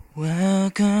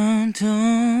Welcome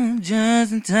to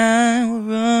Just in Time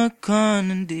with Rock on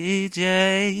and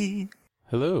DJ.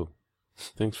 Hello.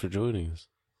 Thanks for joining us.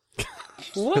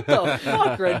 What the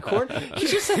fuck, Red Corn? You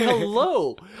just said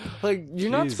hello. Like,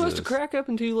 you're not supposed to crack up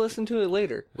until you listen to it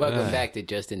later. Welcome back to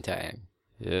Just in Time.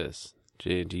 Yes.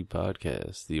 JNT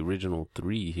Podcast. The original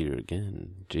 3 here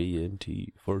again.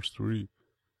 JNT. First 3.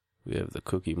 We have the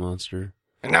Cookie Monster.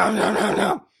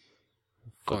 No.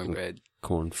 Cornbread.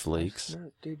 Cornflakes.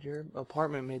 Dude, your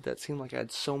apartment made that seem like I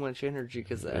had so much energy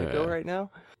because the echo right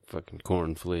now. Fucking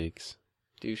cornflakes.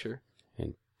 Doucher.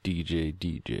 And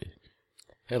DJ.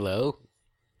 Hello.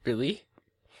 Really?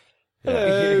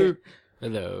 Hello.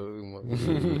 Hello.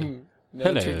 Hello. No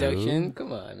introduction?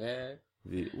 Come on, man.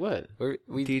 What?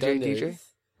 We've DJ, done DJ?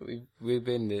 this. We've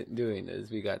been doing this.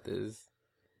 We got this.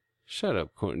 Shut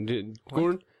up, Corn.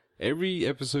 Corn, every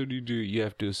episode you do, you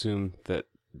have to assume that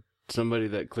somebody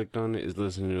that clicked on it is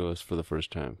listening to us for the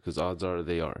first time. Because odds are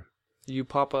they are. You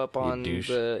pop up on douche.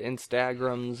 the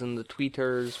Instagrams and the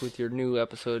Tweeters with your new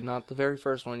episode, not the very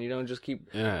first one. You don't just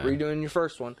keep redoing your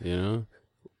first one. You know?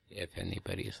 If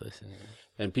anybody is listening.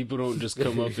 And people don't just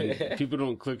come up and people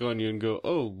don't click on you and go,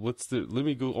 oh, let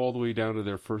me go all the way down to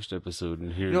their first episode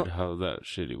and hear how that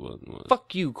shitty one was.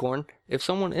 Fuck you, Corn. If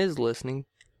someone is listening,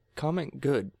 comment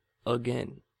good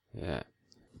again. Yeah.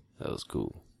 That was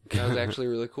cool. That was actually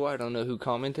really cool. I don't know who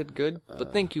commented good,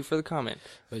 but thank you for the comment.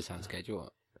 What's on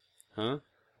schedule? Huh?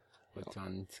 What's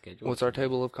on schedule? What's our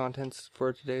table of contents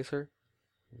for today, sir?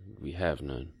 We have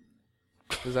none.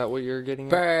 Is that what you're getting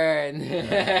at? Burn!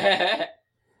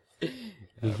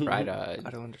 Right on. I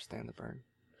don't understand the burn.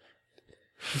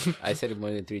 I said it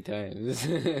more than 3 times.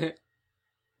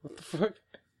 What the fuck?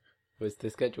 What's the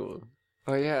schedule?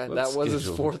 Oh yeah, What that was his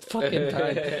schedule? 4th fucking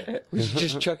time. We should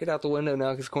just chuck it out the window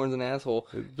now because Corn's an asshole.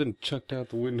 It's been chucked out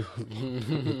the window.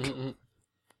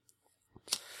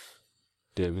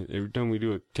 Damn it. Every time we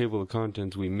do a table of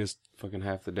contents, we miss fucking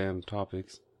half the damn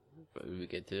topics. But we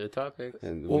get to the topics.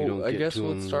 And we don't Well, I get guess to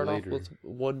we'll them start later. off with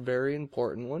one very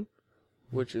important one,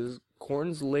 which is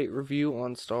Corn's late review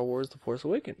on Star Wars The Force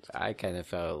Awakens. I kind of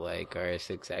felt like our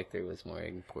 6th actor was more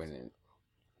important.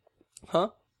 Huh?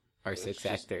 Our 6th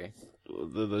actor.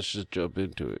 Let's just jump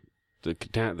into it. The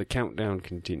countdown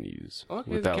continues Okay,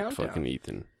 the without countdown. fucking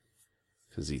Ethan.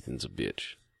 Because Ethan's a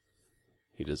bitch.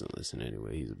 He doesn't listen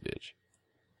anyway. He's a bitch.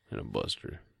 And a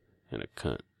buster. And a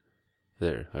cunt.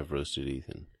 There, I've roasted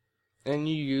Ethan. And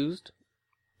you used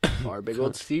our big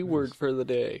old C word for the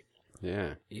day.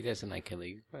 Yeah. He doesn't like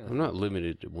killing. I'm not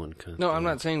limited to one cunt. No, I'm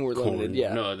not saying we're Corn. limited.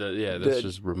 Yeah. No, that's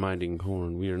just reminding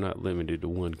Corn. We are not limited to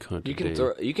one cunt You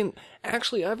a day. can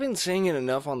actually, I've been saying it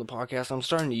enough on the podcast. I'm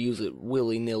starting to use it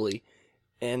willy-nilly,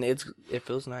 and it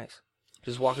feels nice.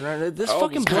 Just walking around. This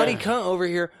fucking bloody cunt over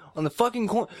here on the fucking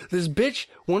corner. This bitch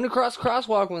went across the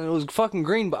crosswalk when it was fucking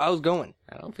green, but I was going.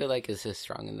 I don't feel like it's a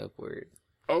strong enough word.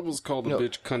 I was called a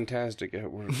bitch cuntastic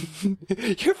at work.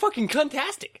 You're fucking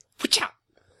cuntastic.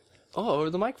 Oh, over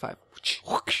the mic 5.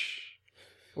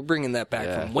 We're bringing that back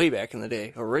from way back in the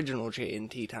day. Original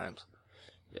J&T times.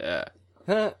 Yeah.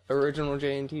 Original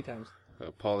J&T times.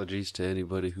 Apologies to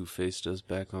anybody who faced us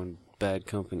back on Bad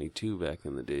Company 2 back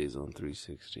in the days on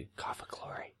 360. Cough of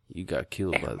glory. You got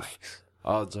killed by the...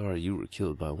 Odds are you were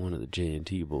killed by one of the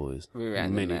J&T boys. We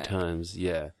ran many the map. times,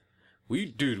 yeah.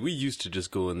 We used to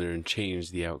just go in there and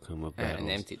change the outcome of battles. And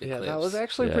empty the Yeah, clips. that was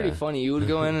actually pretty funny. You would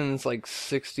go in and it's like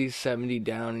 60, 70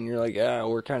 down, and you're like,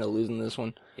 we're kind of losing this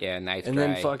one. Yeah, knife And dry.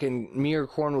 then fucking me or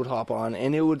Corn would hop on,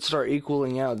 and it would start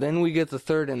equaling out. Then we get the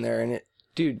third in there, and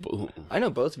dude, Boom. I know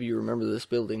both of you remember this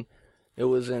building. It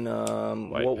was in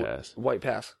Pass. White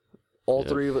Pass. All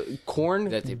three of it. Corn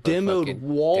That's a demoed fucking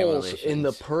walls in the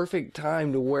demolitions. perfect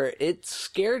time to where it's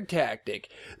scared tactic.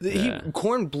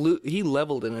 Corn he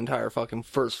leveled an entire fucking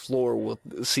first floor with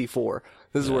C4.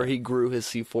 This is where he grew his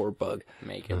C4 bug.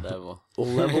 Make it level.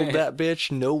 Leveled that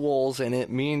bitch, no walls in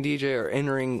it. Me and DJ are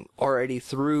entering already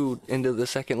through into the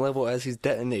second level as he's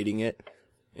detonating it.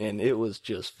 And it was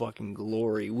just fucking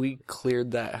glory. We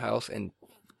cleared that house and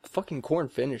fucking Corn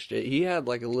finished it. He had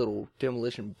like a little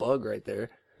demolition bug right there.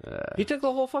 He took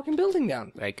the whole fucking building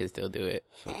down. I could still do it.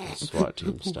 SWAT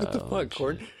team style. What the fuck,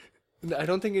 Corn? I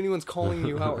don't think anyone's calling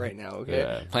you out right now, okay?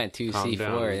 Yeah. Plant 2 Calm C4,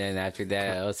 down. and then after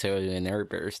that, I'll throw you an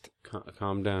airburst.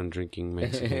 Calm down, drinking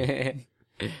Mexican.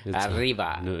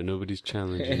 Arriba. Nobody's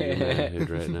challenging your manhood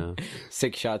right now.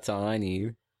 6 shots on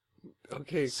you.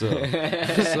 Okay. So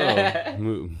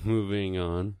moving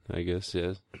on, I guess,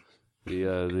 yes.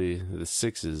 The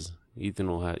sixes.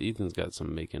 Ethan's got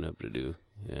some making up to do.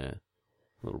 Yeah.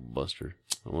 Little buster.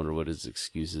 I wonder what his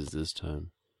excuse is this time.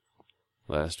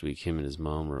 Last week, him and his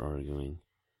mom were arguing.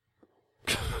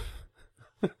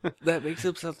 That makes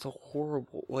him sound so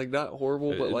horrible. Like, not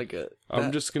horrible, but like a...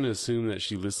 I'm just gonna assume that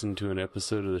she listened to an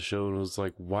episode of the show and was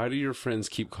like, "Why do your friends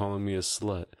keep calling me a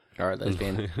slut?" Or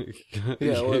lesbian.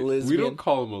 Yeah, or We lesbian. don't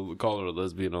call her a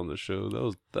lesbian on the show.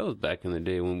 That was back in the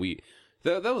day when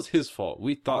that was his fault.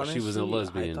 We thought she was a Honestly,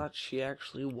 lesbian. I thought she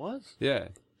actually was. Yeah.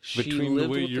 She Between the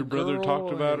lived way with your the brother girl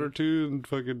talked about and- her too, and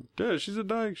fucking yeah, she's a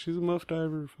dyke, she's a muff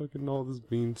diver, fucking all this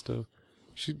mean stuff.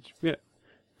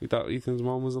 We thought Ethan's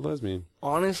mom was a lesbian.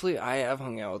 Honestly, I have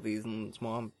hung out with Ethan's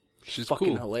mom. She's fucking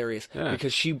cool. hilarious Yeah.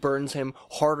 because she burns him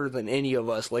harder than any of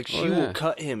us. Like, she Oh, yeah. will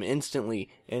cut him instantly,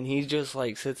 and he just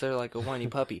like sits there like a whiny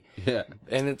puppy. Yeah.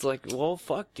 And it's like, well,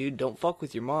 fuck, dude, don't fuck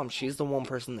with your mom. She's the one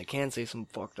person that can say some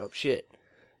fucked up shit.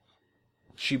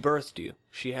 She birthed you.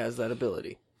 She has that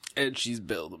ability. And she's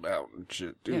bailed him out and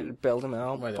shit, Yeah, dude. bailed him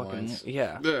out. More than Fucking, once.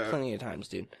 yeah, Yeah. plenty of times,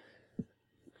 dude.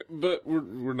 But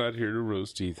we're not here to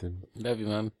roast Ethan. Love you,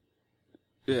 Mom.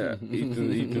 Yeah,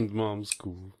 Ethan's mom's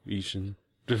cool. Ishan.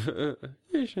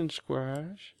 Ishan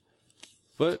squash.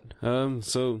 But,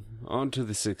 so, on to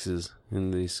the sixes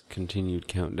in this continued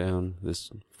countdown, this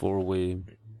 4-way,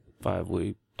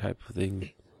 5-way type of thing.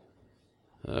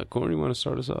 Corn, you want to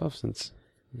start us off since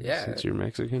you're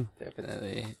Mexican?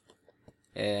 Definitely.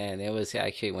 And it was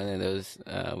actually one of those,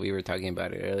 we were talking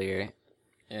about it earlier,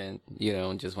 and,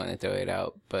 just want to throw it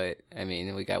out, but, I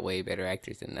mean, we got way better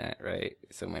actors than that, right?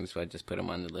 So might as well just put them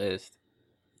on the list.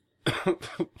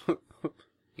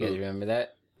 You guys remember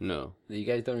that? No. You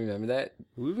guys don't remember that?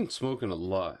 We've been smoking a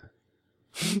lot.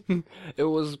 It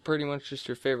was pretty much just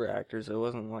your favorite actors. It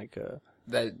wasn't like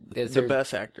That's the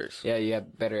best actors. Yeah, you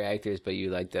have better actors, but you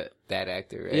like that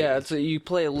actor, right? Yeah, you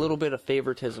play a little bit of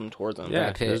favoritism towards them. Yeah,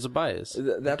 Brad Pitt. there's a bias.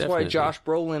 That's Definitely. why Josh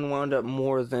Brolin wound up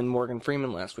more than Morgan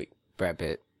Freeman last week. Brad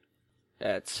Pitt.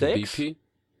 At 6? BP?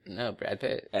 No, Brad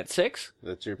Pitt. At 6?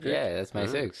 That's your pick? Yeah, that's my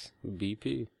Alright. 6.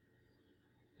 BP.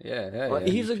 Yeah, Well,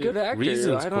 he's a good actor.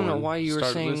 Reasons, I don't know Corn. why you were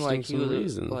Start saying like listing he some was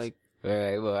reasons. like.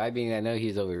 Right, well, I mean, I know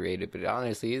he's overrated, but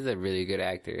honestly, he's a really good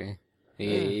actor.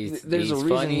 He's There's a reason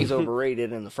funny. he's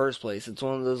overrated in the first place. It's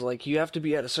one of those like you have to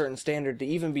be at a certain standard to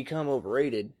even become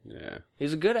overrated. Yeah.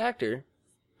 He's a good actor.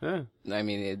 Yeah. I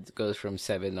mean, it goes from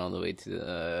 7 all the way to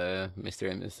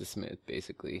Mr. and Mrs. Smith,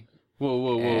 basically.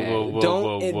 Whoa.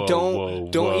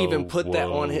 Don't even put that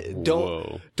on him.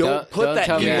 Don't put don't that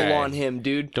tell me evil that. on him,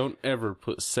 dude. Don't ever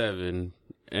put 7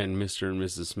 and Mr. and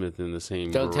Mrs. Smith in the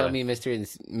same Don't tell breath. me Mr. and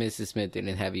Mrs. Smith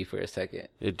didn't have you for a second.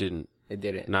 It didn't. It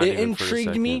didn't. Not It even for a intrigued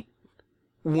second. me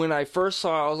when I first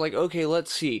saw it. I was like, okay,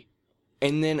 let's see.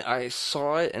 And then I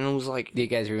saw it and I was like, Do you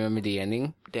guys remember the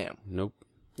ending? damn. Nope.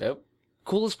 Nope.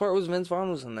 Coolest part was Vince Vaughn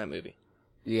was in that movie.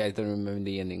 You guys don't remember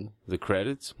the ending? The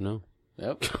credits? No.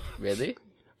 Nope. Really?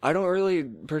 I don't really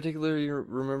particularly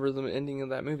remember the ending of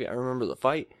that movie. I remember the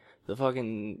fight, the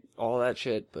fucking, all that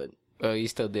shit, but Well, you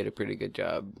still did a pretty good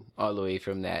job all the way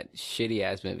from that shitty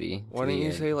ass movie. why to don't the you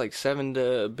end. say like 7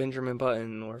 to Benjamin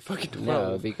Button or fucking 12?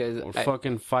 No, because Or I-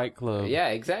 fucking Fight Club. yeah,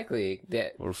 exactly.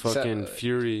 That Or fucking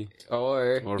Fury.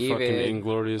 or Or even fucking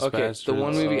Inglorious Okay, Bastards. the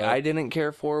one movie Uh, I didn't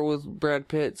care for was Brad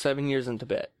Pitt, 7 Years in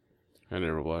Tibet. I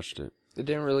never watched it. I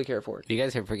didn't really care for it. you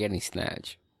guys are forgetting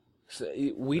Snatch. So,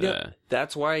 we don't. Yeah.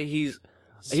 That's why he's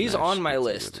Snatch on my gets a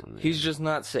list. good one, yeah. He's just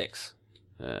not 6.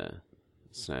 Yeah.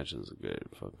 Snatch is a good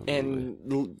fucking movie.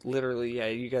 And literally, yeah,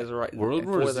 you guys are right. World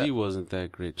War Before Z that, wasn't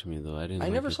that great to me though. I didn't. I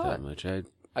like never it saw that it. much.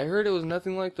 I heard it was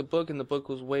nothing like the book, and the book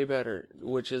was way better,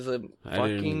 which is a I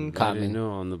fucking. didn't common. know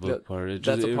on the book That- part. It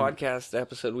That's just, a it, podcast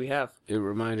episode we have. It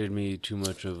reminded me too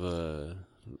much of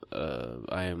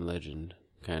I Am Legend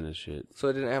kind of shit. So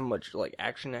it didn't have much like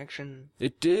action.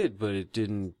 It did, but it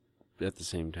didn't at the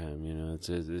same time. You know,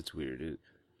 it's weird.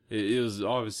 It was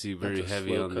obviously very That's a heavy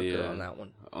slow on cooker the on that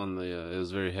one. it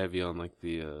was very heavy on like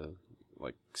the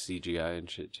like CGI and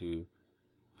shit too.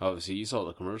 Obviously, you saw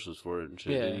the commercials for it and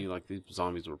shit. Yeah. And like these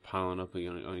zombies were piling up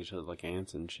on each other like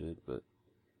ants and shit. But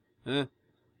I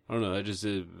don't know. I just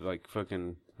like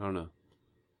fucking. I don't know.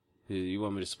 You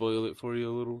want me to spoil it for you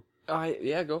a little?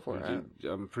 Yeah, go for it.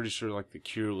 I'm pretty sure like the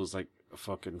cure was like a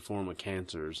fucking form of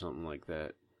cancer or something like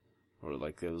that, or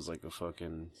like it was like a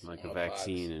fucking like a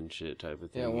vaccine and shit type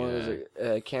of thing. Yeah, one was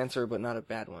a cancer, but not a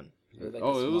bad one. It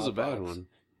was a bad one.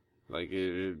 Like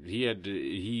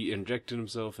he injected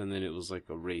himself, and then it was like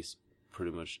a race,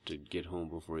 pretty much, to get home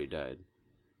before he died.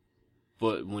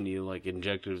 But when he like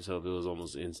injected himself, it was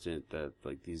almost instant that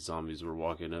like these zombies were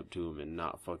walking up to him and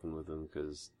not fucking with him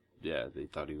because they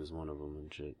thought he was one of them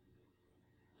and shit.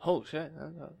 Oh shit!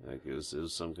 Like it was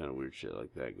some kind of weird shit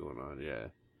like that going on. Yeah,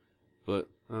 but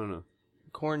I don't know.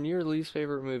 Corn, your least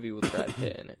favorite movie with Brad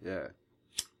Pitt in it? Yeah.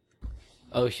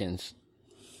 Oceans.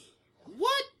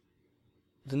 What?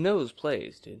 The nose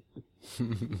plays, dude.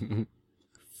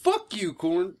 Fuck you,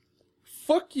 Corn.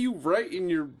 Fuck you right in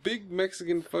your big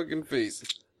Mexican fucking face.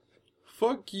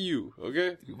 Fuck you,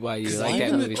 okay? Why you like that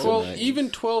Even movie the so 12, much? even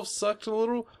 12 sucked a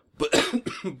little, but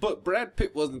but Brad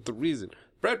Pitt wasn't the reason.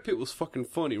 Brad Pitt was fucking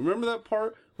funny. Remember that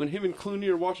part when him and Clooney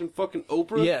are watching fucking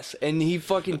Oprah? Yes, and he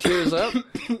fucking tears up.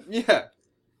 Yeah.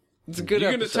 It's a good You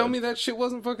episode. gonna tell me that shit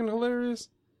wasn't fucking hilarious?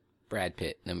 Brad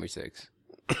Pitt, number 6.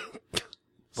 Boy,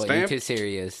 you Stamp too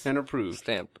serious. and approved.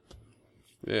 Stamp.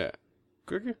 Yeah.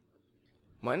 Cookie?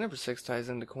 My number 6 ties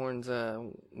into Korn's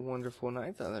Wonderful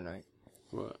Night the other night.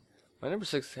 What? My number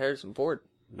 6 is Harrison Ford.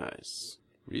 Nice.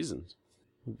 Reasons.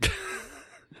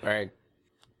 Alright.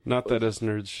 Not that us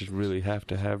nerds should really have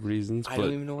to have reasons, I but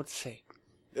don't even know what to say.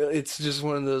 It's just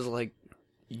one of those, like,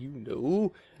 you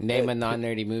know. Name a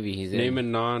non-nerdy movie he's in. name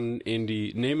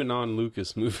a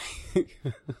non-Lucas movie.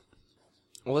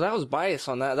 Well, that was bias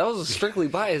on that. That was a strictly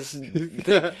biased thing.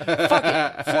 Fuck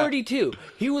it. 42.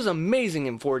 He was amazing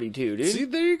in 42, dude. See,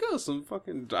 there you go. Some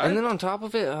fucking... And then on top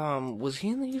of it, was he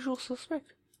in The Usual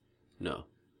Suspect? No.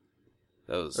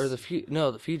 That was... Or The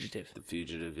Fugitive. The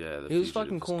Fugitive, yeah. He was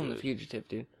fucking cool in The Fugitive,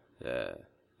 dude. Yeah.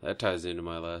 That ties into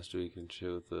my last week and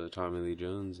shit with Tommy Lee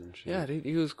Jones and shit. Yeah, dude,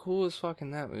 he was cool as fuck in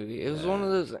that movie. It was one of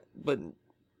those, but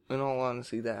in all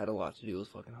honesty, that had a lot to do with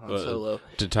fucking Han Solo.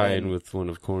 To tie in with one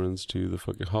of Corn's too, the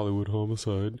fucking Hollywood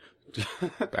Homicide.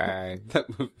 Bang. That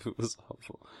movie was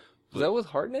awful. Was that with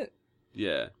Hartnett?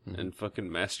 Yeah, and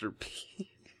fucking Master P.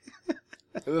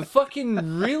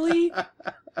 Fucking really?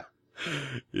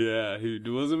 Yeah,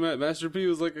 wasn't Master P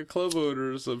was like a club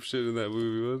owner or some shit in that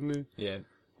movie, wasn't he? Yeah.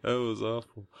 That was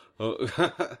awful.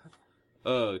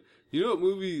 You know what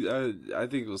movie I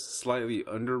think was slightly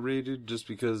underrated just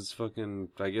because fucking,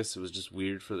 I guess it was just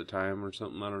weird for the time or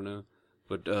something, I don't know.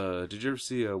 But did you ever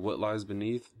see What Lies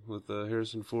Beneath with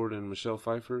Harrison Ford and Michelle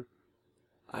Pfeiffer?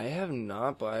 I have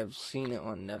not, but I've seen it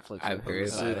on Netflix. I've heard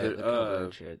about about it. it. The cover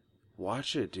and shit.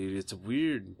 Watch it, dude. It's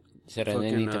weird. Is that Fucking,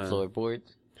 underneath the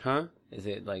floorboards? Huh? Is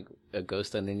it like a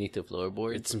ghost underneath the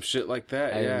floorboards? It's some shit like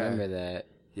that, I yeah. remember that.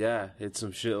 Yeah, it's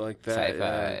some shit like that.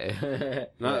 Yeah. Sci-fi.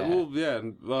 Not, Yeah.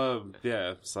 well,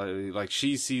 yeah, slightly. Like,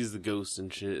 she sees the ghost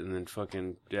and shit, and then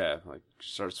fucking, yeah, like,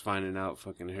 starts finding out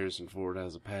fucking Harrison Ford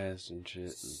has a past and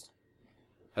shit. And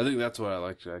I think that's what I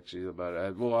liked, actually, about it. I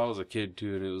was a kid,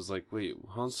 too, and it was like, wait,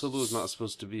 Han Solo is not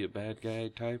supposed to be a bad guy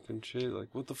type and shit? Like,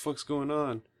 what the fuck's going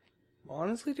on?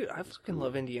 Honestly, dude, I fucking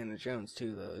love Indiana Jones,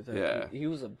 too, though. Yeah. He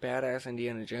was a badass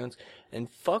Indiana Jones. And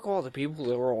fuck all the people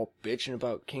that were all bitching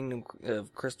about Kingdom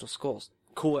of Crystal Skulls.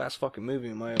 Cool-ass fucking movie,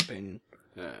 in my opinion.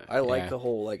 Yeah. I like Yeah. the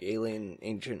whole, like,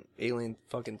 ancient alien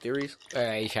fucking theories.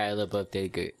 Alright, Shia LaBeouf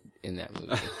did good in that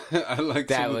movie. I like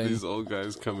That some one. of these old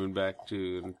guys coming back,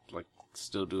 too, and, like,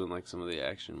 still doing, like, some of the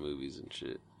action movies and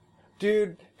shit.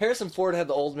 Dude, Harrison Ford had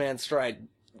the old man stride.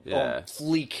 Yeah. On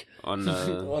fleek. On,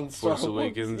 On Star Force Wars.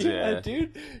 Awakens, Yeah, yeah.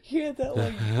 dude. He had that,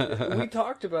 like, we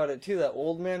talked about it, too, that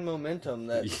old man momentum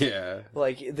that, Yeah.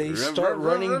 like, they Run, start run,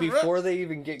 run, running run, before they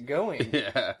even get going.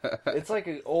 Yeah. It's like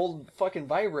an old fucking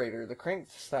vibrator, the crank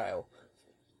style.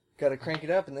 Gotta crank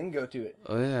it up and then go to it.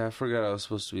 Oh yeah, I forgot I was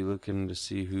supposed to be looking to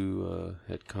see who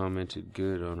had commented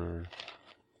good on our...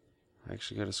 I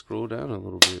actually gotta scroll down a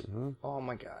little bit, huh? Oh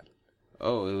my god.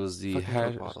 Oh, it was the Fucking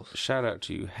Coke bottles. shout out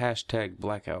to hashtag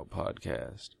Blackout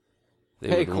Podcast. They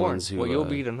Hey, were the Corn, ones who, what you'll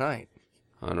be tonight.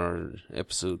 on our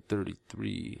episode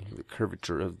 33, The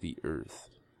Curvature of the Earth.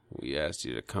 We asked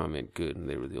you to comment good, and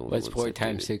they were the only What's ones 4 that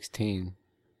times did it. 16?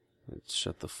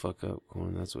 Shut the fuck up,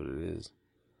 Corn. That's what it is.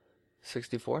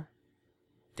 64?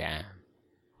 Damn.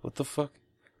 What the fuck?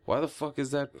 Why the fuck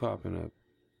is that popping up?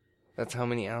 That's how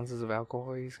many ounces of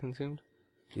alcohol he's consumed?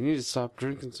 You need to stop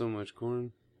drinking so much,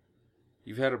 Corn.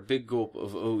 You've had a big gulp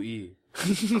of OE.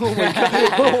 Oh my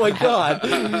god. Oh my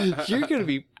god. You're gonna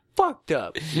be fucked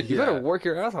up. You Yeah. better work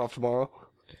your ass off tomorrow.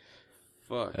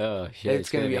 Fuck. Oh, shit. It's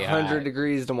gonna be 100 hot.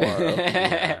 degrees tomorrow.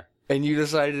 Yeah. And you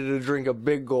decided to drink a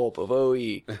big gulp of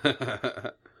OE.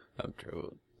 I'm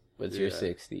troubled. What's your Yeah.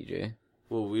 6, DJ?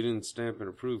 Well, we didn't stamp and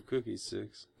approve Cookie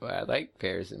 6. Well, I like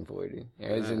Harrison Ford.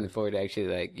 Harrison Ford actually,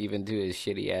 like, even to his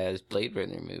shitty ass Blade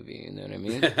Runner movie, you know what I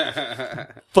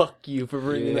mean? Fuck you for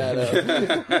bringing that up.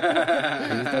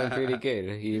 He's done pretty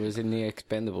good. He was in the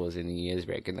Expendables, and he is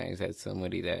recognized as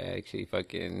somebody that actually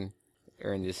fucking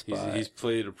earned his spot. He's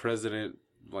played a president,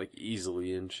 like,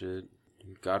 easily and shit.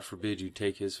 God forbid you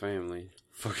take his family.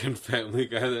 Fucking Family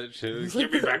Guy, that shit.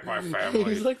 Give me back my family.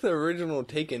 He's like the original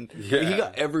Taken. Yeah. He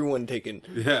got everyone taken.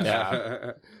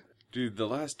 Yeah. Dude, the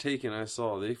last Taken I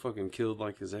saw, they fucking killed,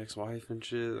 like, his ex-wife and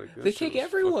shit. Like, that They shit take was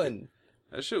everyone.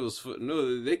 that shit was...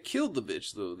 No, they killed the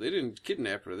bitch, though. They didn't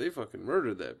kidnap her. They fucking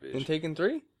murdered that bitch. In Taken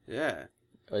 3? Yeah.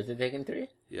 Was it Taken 3? I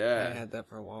Yeah. had that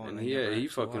for a while. And I he never actually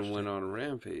fucking watched went it. on a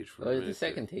rampage for What a was minute. the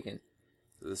second Taken?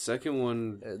 The second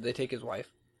one, They take his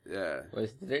wife. yeah. What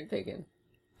was the third Taken?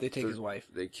 They take his wife.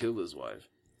 They killed his wife.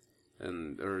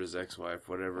 Or his ex-wife,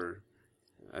 whatever.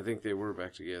 I think they were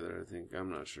back together,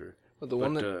 I'm not sure. But the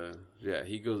one But, that yeah,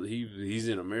 he's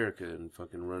in America and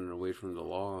fucking running away from the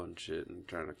law and shit and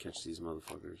trying to catch these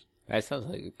motherfuckers. That sounds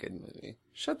like a good movie.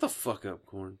 Shut the fuck up,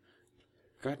 Corn.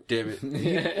 God damn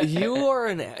it.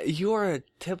 you are a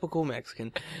typical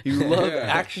Mexican. You love Yeah.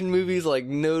 action movies like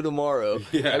no tomorrow.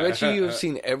 Yeah. I bet you have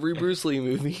seen every Bruce Lee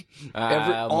movie,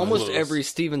 almost almost. every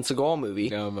Steven Seagal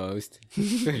movie. Almost.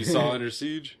 You saw Under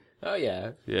Siege? Oh,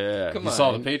 yeah. Yeah. Come you saw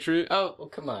on. The Patriot? Oh, well,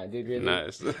 come on, dude. Really?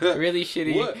 Nice. Really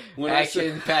shitty What? When I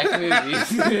said- action-packed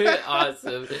movies.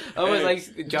 Awesome. Almost Hey,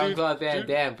 like Jean-Claude Van dude,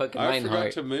 Damme, fucking I forgot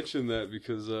Lionheart. to mention that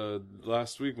because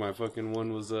last week my fucking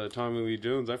one was Tommy Lee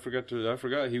Jones. I forgot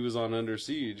he was on Under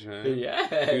Siege, man.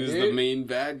 Yeah, He was dude. the main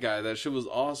bad guy. That shit was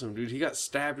awesome, dude. He got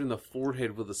stabbed in the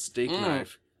forehead with a steak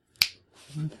knife.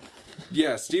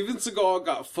 Yeah, Steven Seagal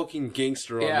got fucking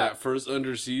gangster on Yeah. that first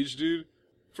Under Siege, dude.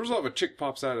 First off, a chick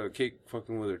pops out of a cake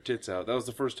fucking with her tits out. That was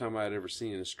the first time I had ever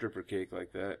seen a stripper cake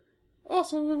like that.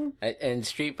 Awesome. And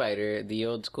Street Fighter, the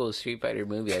old school Street Fighter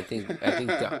movie, I think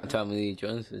Tommy Lee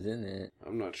Jones was in it.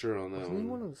 I'm not sure on that Isn't he one.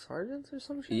 one of the sergeants or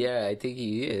some shit? Yeah, I think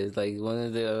he is. Like, one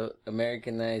of the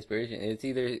Americanized versions. It's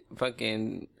either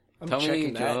fucking I'm Tommy Lee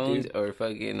checking that, Jones dude. or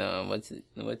fucking,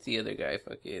 what's the other guy?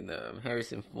 Fucking,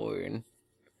 Harrison Ford.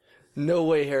 No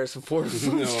way Harrison Ford was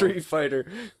on No. Street Fighter.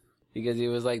 Because he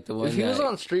was like the one If he was that...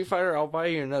 on Street Fighter, I'll buy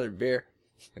you another beer.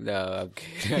 No, I'm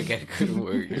kidding. I gotta go to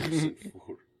work.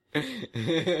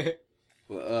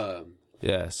 Well,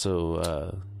 yeah,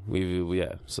 so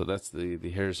so that's the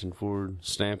Harrison Ford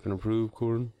stamp and approve,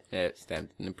 Corn. Yeah,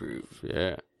 stamped and approved.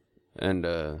 Yeah, and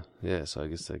so I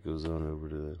guess that goes on over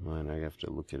to mine. I have to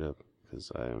look it up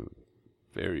because I am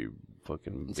very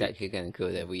fucking. It's big. actually kind of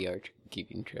cool that we are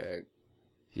keeping track.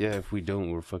 Yeah, if we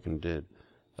don't, we're fucking dead.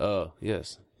 Oh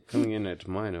yes, coming in at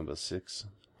my number 6,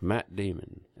 Matt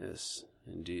Damon. Yes,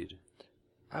 indeed.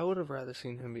 I would have rather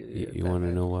seen him be the You want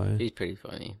to know why? He's pretty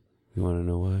funny. You want to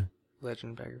know why?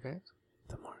 Legend of Bagger Vance.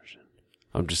 The Martian.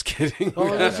 I'm just kidding.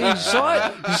 Oh, you saw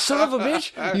it? You son of a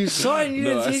bitch! You saw it and you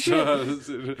didn't see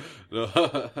shit?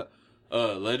 No.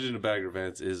 Legend of Bagger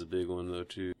Vance is a big one, though,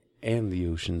 too. And the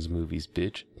Ocean's movies,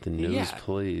 bitch. The Nose Yeah.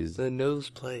 Plays. The nose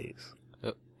plays.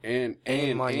 And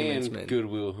Monuments Men.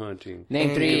 Goodwill Hunting. Name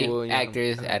And 3 William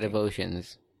actors Hunting. out of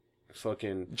Oceans.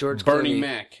 Fucking George Bernie Clooney.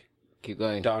 Mac. Keep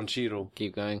going. Don Cheadle.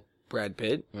 Keep going. Brad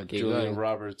Pitt. Keep Julia going.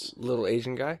 Roberts. Little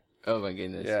Asian guy. Oh my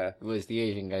goodness. Yeah. What's the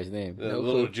Asian guy's name? The No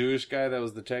little clue. Jewish guy that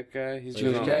was the tech guy. He's been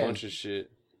Jewish on guy. a bunch of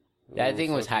shit. That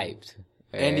thing was Fucking- hyped.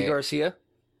 Andy Right? Garcia.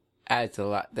 That's a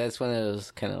lot. That's one of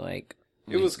those kind of like.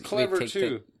 It was we clever, take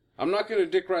too. I'm not going to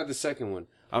dick ride the second one.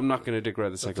 The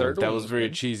second third one. That one was was very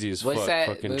good. cheesy as What's fuck. that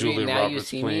Fucking movie, Julia Now You Roberts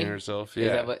See playing Me? herself. Is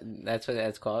Yeah. that's what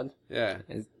that's called? Yeah.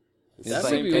 It's It's That the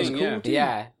same movie was thing, cool, yeah. too.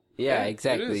 Yeah. Yeah, Yeah, it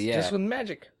exactly. is. Yeah. Just with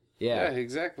magic. Yeah, yeah.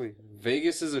 exactly.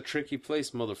 Vegas is a tricky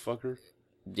place, motherfucker.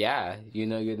 Yeah. You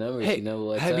know your numbers. Hey, you know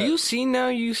what's have up. you seen Now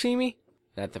You See Me?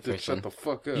 Not the Dude, first shut one. the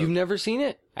fuck up. You've never seen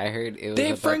it? I heard it was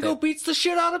Dave about Franco that. beats the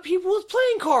shit out of people with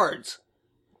playing cards.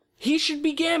 He should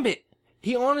be Gambit.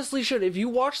 He honestly should. If you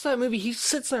watch that movie, he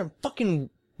sits there and fucking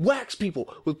whacks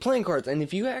people with playing cards. And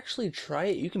if you actually try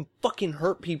it, you can fucking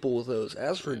hurt people with those.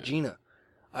 As for Gina,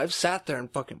 I've sat there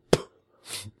and fucking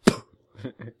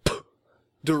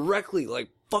directly, like,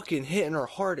 fucking hitting her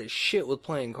hard as shit with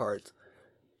playing cards.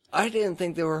 I didn't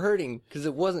think they were hurting because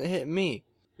it wasn't hitting me.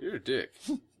 You're a dick.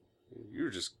 You were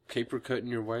just caper cutting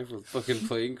your wife with fucking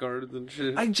playing cards and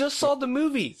shit. I just saw the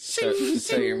movie. So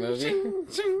your movie?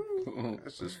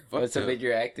 That's just fucked What's up up. with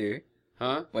your actor?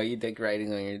 Huh? Why you dick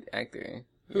riding on your actor?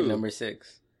 Who? Your number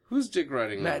 6. Who's dick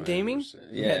riding? Matt on Damon?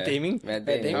 Yeah. Matt Damon? Matt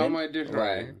Matt Damon. How am I dick Why?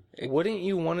 riding? Wouldn't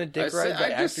you want to dick ride the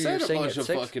I just actor you're said a saying bunch at of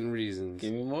 6? fucking reasons.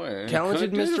 Give me more.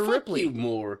 Talented Dude, Mr. fuck Ripley. you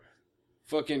more.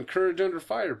 Fucking Courage Under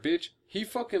Fire, bitch. He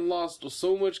fucking lost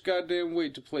so much goddamn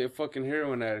weight to play a fucking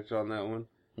heroin addict on that one.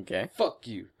 Okay. Fuck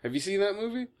you. Have you seen that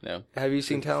movie? No. Have you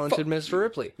seen Talented Mr.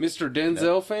 Ripley? Mr.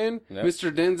 Denzel fan? No. Mr.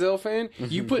 Denzel fan?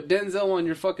 You put Denzel on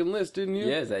your fucking list, didn't you?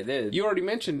 Yes, I did. You already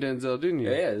mentioned Denzel, didn't you?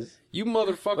 Yes. You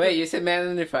motherfucker. Wait, you said Man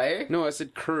Under Fire? No, I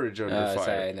said Courage Under Oh, Fire.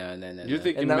 sorry. No. You're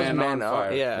thinking And that was Man on Man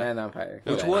Fire. Yeah. Man on Fire.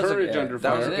 No, Which was a- Courage yeah, Under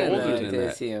that was Fire. a good Older one. I than did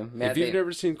that. see him. If you've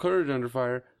never seen Courage Under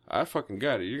Fire, I fucking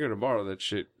got it. You're gonna borrow that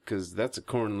shit because that's a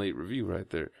Corn Late review right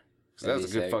there. 'Cause That'd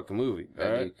that's a be good sick. fucking movie. All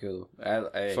That'd right. be cool.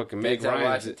 I Fucking Meg Denzel Ryan's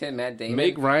Washington, Matt Damon.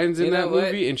 Meg Ryan's in You know that what?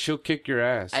 movie, and she'll kick your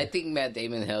ass. I think Matt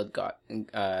Damon held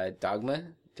Dogma.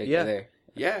 Yeah. There.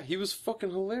 Yeah, he was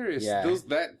fucking hilarious. Yeah.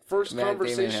 That first Matt Damon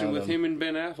conversation held with him. him and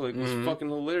Ben Affleck was fucking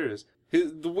hilarious.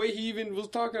 The way he even was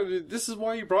talking, this is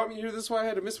why you brought me here, this is why I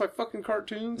had to miss my fucking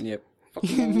cartoons. Yep.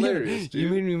 Fucking hilarious, dude. You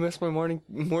made me miss my morning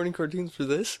cartoons for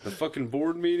this? The fucking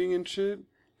board meeting and shit.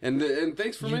 And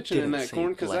thanks for You mentioning didn't that, say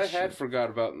Corn, because I bless had you. forgot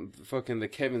about fucking the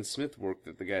Kevin Smith work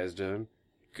that the guy's done.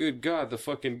 Good God, the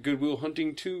fucking Goodwill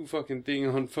Hunting 2 fucking thing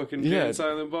on fucking Jay and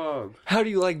Silent Bob. How do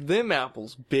you like them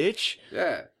apples, bitch?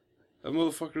 Yeah. That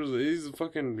motherfucker's, he's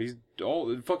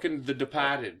all, fucking The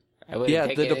Departed. I wouldn't Yeah,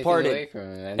 take The anything Departed. away from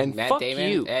him. And Matt fuck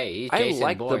Damon, you. Hey, he's I Jason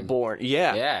like Bourne. the Bourne.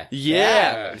 Yeah. Yeah.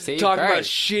 Yeah. See, Talking about Christ.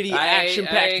 shitty, I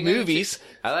action-packed ain't gonna- movies.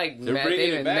 I like They're Matt bringing it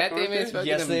Damon. back, Matt aren't Damon's they? fucking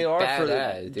Yes, they are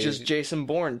badass, for dude. just Jason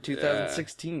Bourne,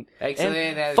 2016. Excellent,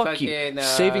 And that fuck fucking, you,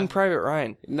 Saving Private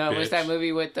Ryan. No, what's Bitch. that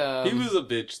movie with He was a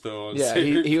bitch, though. On Yeah,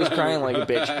 Saving he was Private crying like a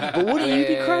bitch. Ryan. But wouldn't you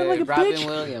be crying like a Robin bitch?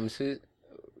 Williams. What's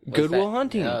Goodwill that?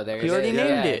 Hunting. Oh, there He it already is. named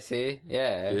Yeah, it. See,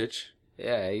 yeah, Bitch.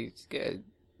 yeah, he's good.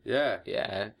 Yeah.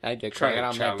 Yeah, I just Try crying to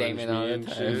on Matt challenge Damon me all and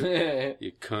the time.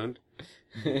 You cunt.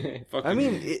 Fucking, I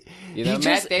mean, You know, he Matt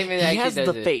just, Damon he actually has does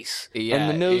the it. face Yeah, and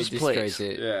the nose he destroys plays.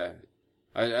 it. yeah.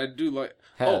 I do like...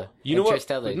 Hell, you know what?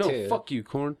 Interstellar, No, too. fuck you,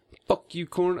 Corn. Fuck you,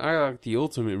 Corn. I like the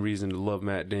ultimate reason to love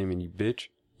Matt Damon, you bitch.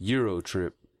 Euro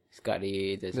Trip.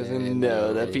 Scotty Doesn't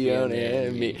know that Fiona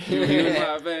and me. You in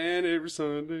my van every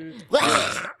Sunday.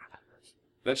 Yeah.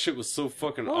 That shit was so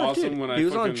fucking Oh, awesome dude, when I he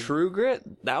was fucking... on True Grit.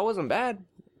 That wasn't bad.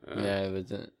 Yeah, it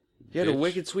wasn't. He had a Bitch.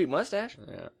 wicked sweet mustache.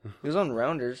 Yeah. He was on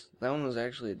Rounders. That one was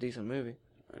actually a decent movie.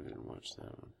 I didn't watch that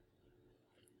one.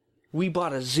 We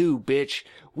bought a zoo, bitch.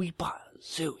 We bought a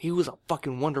zoo. He was a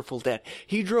fucking wonderful dad.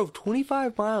 He drove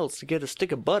 25 miles to get a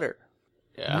stick of butter.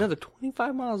 Yeah. Another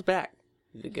 25 miles back.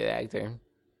 He's a good actor.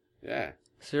 Yeah.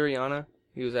 Syriana,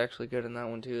 he was actually good in that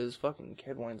one too. His fucking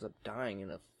kid winds up dying in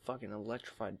a fucking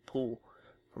electrified pool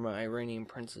from an Iranian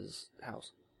prince's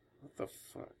house. What the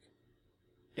fuck?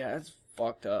 Yeah, that's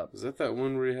fucked up. Was that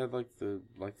one where he had like the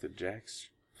Jack's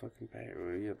fucking pack,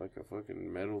 where he had like a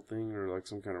fucking metal thing or like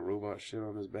some kind of robot shit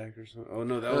on his back or something? Oh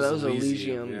no, that was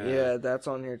Elysium. Elysium. Yeah, that's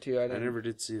on here too. I I didn't. never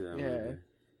did see that Yeah. movie.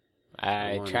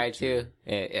 I wanted tried to. to.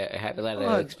 It had a lot of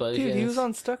Oh, explosions. dude, he was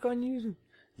on Stuck on You.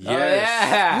 Oh,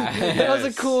 yeah. That was a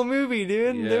Yes. cool movie,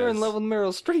 dude. They were in Yes. love with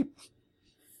Meryl Streep.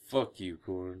 Fuck you,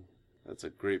 Corn. That's a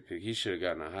great pick. He should have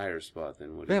gotten a higher spot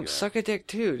than what he Man, got. suck a dick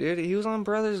too, dude. He was on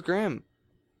Brothers Grimm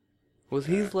with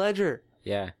Heath Ledger.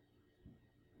 Yeah.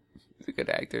 He's a good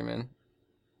actor, man.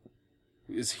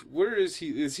 Where is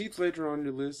he? Is Heath Ledger on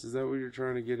your list? Is that what you're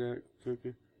trying to get at,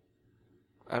 Cookie?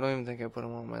 I don't even think I put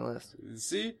him on my list.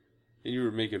 See? And you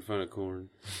were making fun of Corn.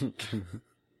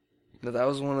 But that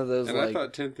was one of those And like I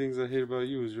thought 10 Things I Hate About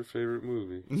You was your favorite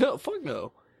movie. no, fuck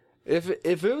no. If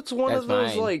it's one That's of those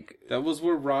mine. like That was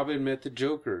where Robin met the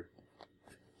Joker.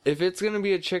 if it's gonna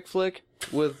be a chick flick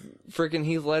with freaking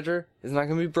Heath Ledger, it's not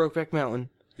gonna be Brokeback Mountain.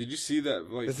 Did you see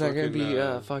that? Like, It's not gonna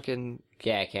fucking, be fucking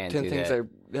Yeah, I can't 10 do Things that. I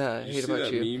Did you hate see about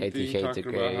that you. meme 50 thing Shades talking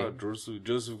of about Grey. how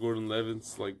Joseph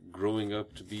Gordon-Levitt's like growing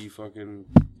up to be fucking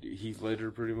Heath Ledger,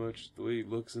 pretty much the way he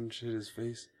looks and shit, his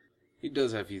face. He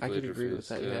does have Heath I could Ledger agree face.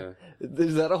 with that. Yeah.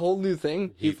 Is that a whole new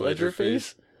thing? Heath Ledger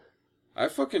face? I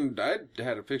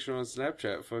had a picture on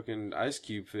Snapchat, fucking Ice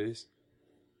Cube face.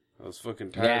 I was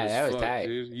fucking tired Yeah, as that was fuck, tight.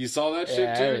 dude. You saw that Yeah, shit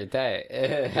I too? was tight.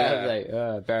 I was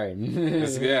like,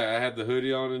 burn. Yeah, I had the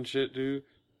hoodie on and shit, dude.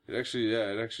 It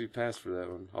actually passed for that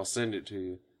one. I'll send it to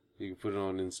you. You can put it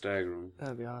on Instagram.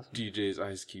 That'd be awesome. DJ's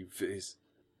Ice Cube face.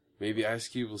 Maybe Ice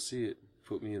Cube will see it.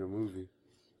 Put me in a movie.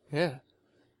 Yeah.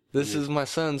 This is my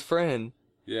son's friend.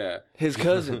 Yeah. His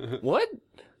cousin. What?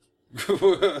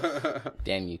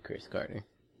 Damn you, Chris Carter.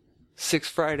 6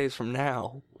 Fridays from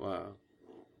now. Wow.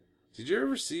 Did you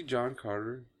ever see John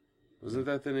Carter? Wasn't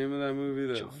that the name of that movie?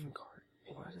 That John Carter.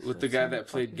 What is with the that guy some that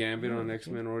played fucking Gambit on movie?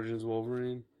 X-Men Origins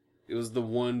Wolverine? It was the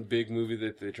one big movie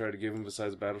that they tried to give him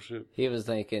besides Battleship. He was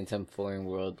like in some foreign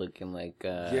world looking like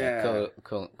Yeah.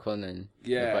 Conan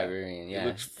Yeah. the Barbarian. It Yeah.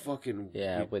 looks fucking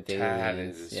Yeah, with retarded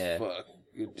aliens, as yeah. fuck.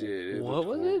 It did. It What looked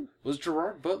was horrible. it? Was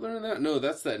Gerard Butler in that? No,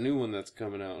 that's that new one that's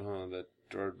coming out, huh? That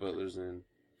Gerard Butler's in.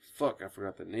 Fuck, I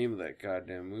forgot the name of that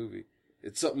goddamn movie.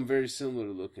 It's something very similar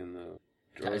looking, though.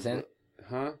 Tarzan?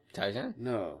 Huh? Tarzan?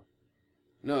 No.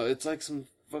 No, it's like some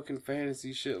fucking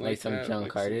fantasy shit Like some that. John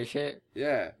like Carter shit?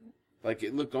 Yeah. Like,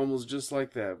 it looked almost just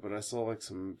like that, but I saw, like,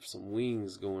 some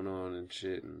wings going on and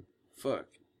shit, and fuck.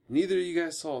 Neither of you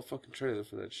guys saw a fucking trailer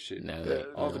for that shit. No.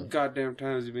 All the goddamn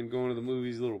times you've been going to the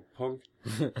movies, you little punk.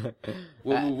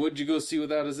 What'd you go see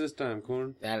without us this time,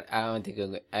 Corn? I don't think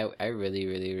I really,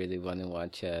 really, really want to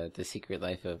watch The Secret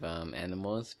Life of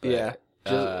Animals. But Yeah.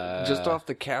 Just off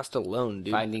the cast alone,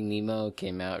 dude. Finding Nemo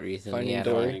came out recently. Finding I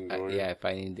don't- Dory? Finding Dory. yeah,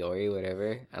 Finding Dory,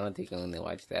 whatever. I don't think I'm gonna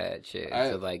watch that shit.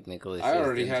 So like Nicholas. I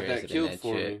already is had that interested in killed that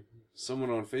for shit. me. Someone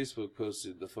on Facebook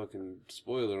posted the fucking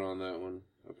spoiler on that one,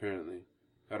 apparently.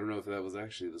 I don't know if that was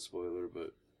actually the spoiler,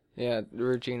 but Yeah,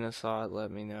 Regina saw it.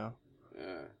 Let me know.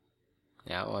 yeah.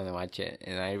 Yeah, I want to watch it,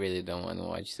 and I really don't want to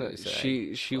watch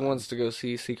Suicide. She wants to go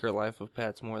see Secret Life of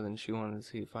Pets more than she wanted to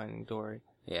see Finding Dory.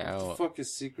 Yeah, What the fuck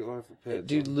is Secret Life of Pets?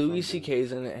 Dude, on Louis fucking-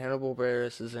 C.K.'s in it. Hannibal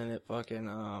Buress is in it.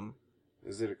 Fucking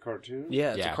Is it a cartoon? yeah,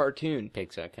 it's Yeah. a cartoon.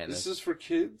 Pixar kind This of. is for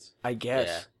kids? I guess.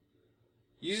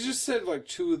 Yeah. You just said like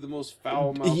two of the most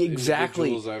foul-mouthed Exactly.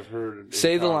 individuals I've heard in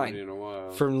Say the comedy line. in a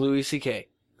while. From Louis C.K.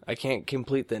 I can't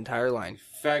complete the entire line.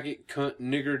 Faggot, cunt,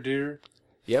 nigger, deer.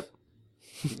 Yep.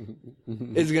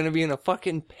 It's gonna be in a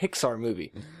fucking Pixar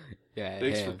movie. Yeah,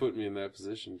 Thanks for him. putting me in that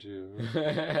position, too.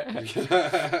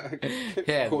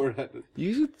 Yeah. Corn had to,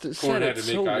 You Corn said had it to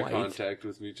so make eye white. contact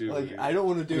with me, too. Like, I don't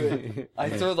want to do it. I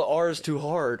throw the R's too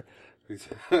hard.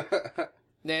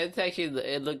 No, it's actually,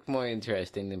 it looked more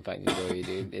interesting than Finding Dory,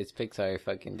 dude. It's Pixar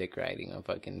fucking dick riding on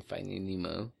fucking Finding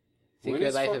Nemo. When Secret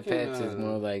is Life of fucking, Pets is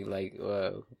more like,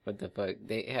 whoa, what the fuck?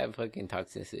 They have fucking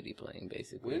Toxicity playing,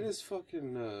 basically. When is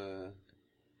fucking,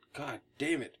 God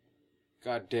damn it,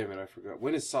 I forgot.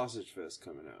 When is Sausage Fest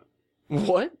coming out?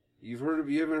 What? You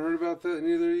haven't heard about that,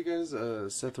 neither of you guys?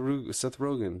 Seth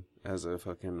Rogen has a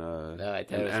fucking, I thought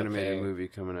it an was animated okay. movie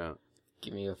coming out.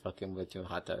 Give me a fucking bunch of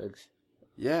hot dogs.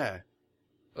 Yeah.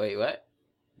 Wait, what?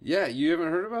 Yeah, you haven't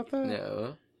heard about that?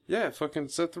 No. Yeah, fucking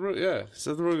Seth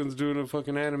Rogen's doing a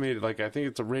fucking animated, like, I think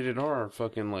it's a rated R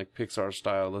fucking, like, Pixar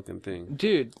style looking thing.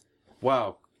 Dude,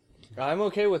 Wow. I'm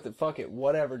okay with it. Fuck it.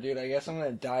 Whatever, dude. I guess I'm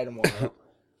gonna die tomorrow.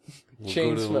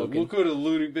 Chain We'll smoking. go to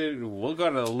Looney Bin. We'll go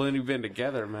to Looney Bin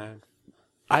together, man.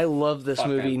 I love this Fuck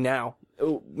movie him. now.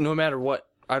 Oh, no matter what.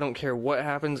 I don't care what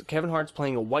happens. Kevin Hart's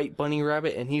playing a white bunny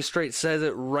rabbit, and he straight says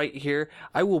it right here.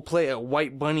 I will play a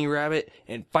white bunny rabbit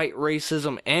and fight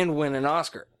racism and win an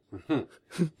Oscar.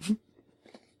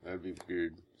 That'd be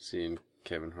weird seeing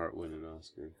Kevin Hart win an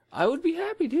Oscar. I would be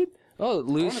happy, dude. Oh, I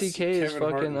Louis wanna see C.K. is Kevin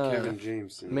Hart fucking and Kevin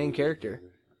James in a main movie character.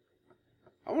 together.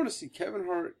 I want to see Kevin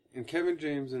Hart and Kevin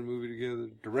James in a movie together,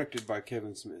 directed by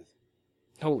Kevin Smith.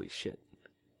 Holy shit.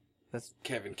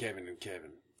 Kevin, and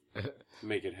Kevin.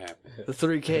 Make it happen. The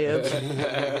 3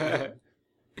 KFs.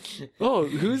 Oh,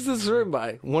 who's this written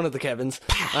by? One of the Kevins.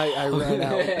 I ran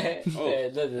out.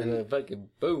 Oh, fucking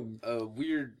boom. A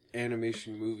weird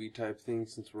animation movie type thing,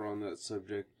 since we're on that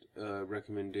subject,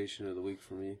 recommendation of the week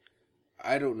for me.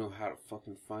 I don't know how to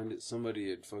fucking find it. Somebody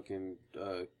had fucking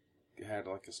had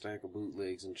like a stack of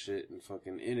bootlegs and shit, and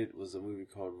fucking in it was a movie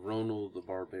called Ronald the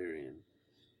Barbarian.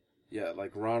 Yeah,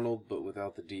 like Ronald, but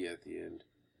without the D at the end.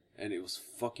 And it was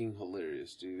fucking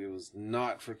hilarious, dude. It was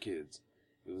not for kids.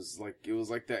 It was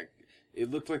like that.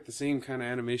 It looked like the same kind of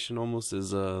animation almost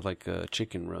as like a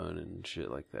Chicken Run and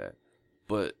shit like that.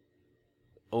 But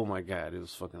oh my god, it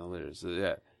was fucking hilarious.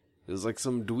 Yeah, it was like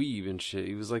some dweeb and shit.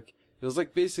 It was like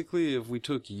basically if we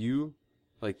took you,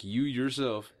 like you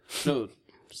yourself. No,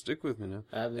 stick with me now.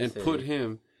 And put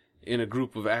him in a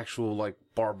group of actual like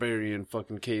barbarian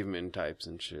fucking caveman types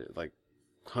and shit, like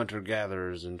hunter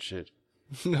gatherers and shit.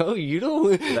 No, you don't.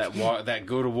 that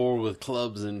go to war with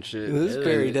clubs and shit. This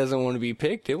berry doesn't want to be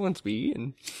picked. It wants to be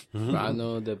eaten.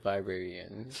 Ronald the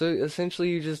Barbarian. So essentially,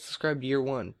 you just described year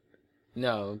one.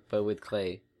 No, but with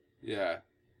Clay. Yeah.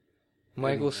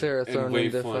 Michael Cera and thrown way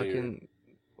into funnier. fucking.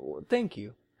 Well, thank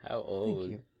you. How old?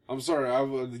 Thank you. I'm sorry,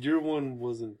 your one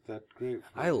wasn't that great.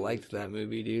 For I me. liked that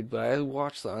movie, dude, but I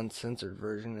watched the uncensored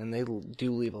version, and they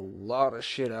do leave a lot of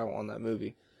shit out on that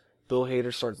movie. Bill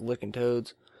Hader starts licking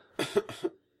toads.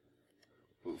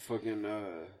 But fucking,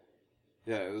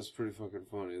 yeah, it was pretty fucking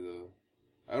funny though.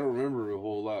 I don't remember a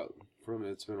whole lot from it.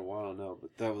 It's been a while now,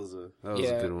 but that was a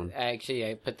good one. Actually,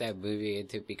 I put that movie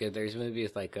into because there's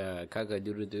movies like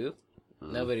Cock-a-Doodle-Doo.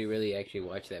 Nobody really actually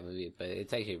watched that movie, but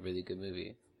it's actually a really good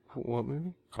movie. What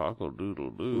movie?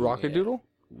 Cockle-doodle-doo. Rockadoodle?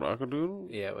 Rockadoodle?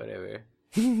 Yeah, whatever.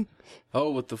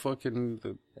 Oh, with the fucking...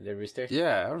 The Rooster?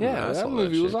 Yeah, I remember. Yeah, I that saw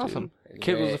movie shit, was dude. awesome.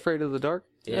 Kid was Right. afraid of the dark.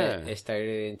 Yeah, Yeah. it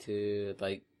started into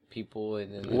like people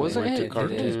and then Wasn't went it? to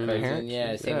Cartoon. cartoons. Parents?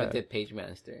 Yeah, same with Yeah. the Page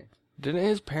Master. Didn't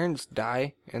his parents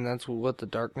die, and that's what the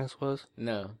darkness was?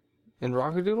 No, In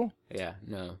Rockadoodle? yeah,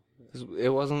 no, It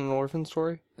wasn't an orphan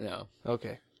story? no.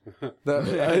 Okay.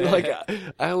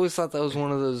 I always thought that was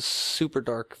one of those super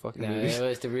dark fucking No, movies. it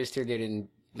was the Rooster didn't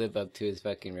live up to his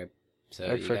fucking rep. So he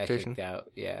got Expectation. kicked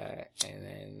out. Yeah, and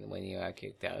then when he got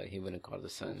kicked out, he wouldn't call the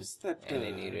What sun, was that, and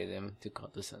they needed him to call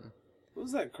the sun. What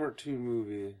was that cartoon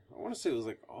movie? I want to say it was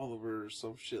like Oliver or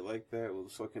some shit like that with a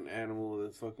fucking animal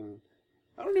that fucking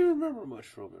I don't even remember much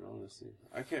from it, honestly.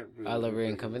 I can't really Oliver remember.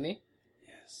 and Company?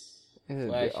 Yes.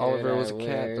 Yeah, Oliver was a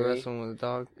cat, the rest of them was a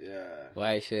dog. Yeah.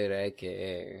 Why should I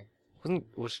care?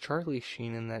 Was Charlie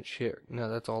Sheen in that shit? No,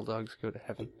 that's All Dogs Go to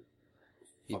Heaven.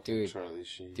 Fucking Dude, Charlie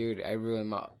Sheen. dude, I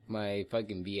ruined my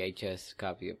fucking VHS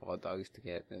copy of All Dogs to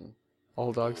Heaven.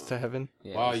 All Dogs to Heaven.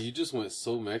 Yes. Wow, you just went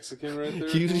so Mexican right there.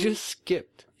 You dude. just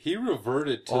skipped. He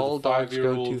reverted to All the dogs go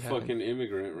 5-year-old to heaven. fucking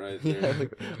immigrant right Yeah, there.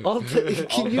 like, can All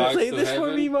you Dogs play to this for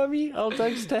Heaven? me, mommy? All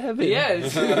Dogs to Heaven.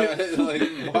 Yes.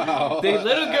 Like, wow. They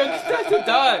little girl stuff the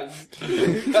dogs.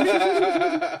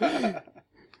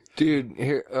 Dude,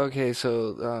 here. Okay,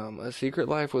 so A Secret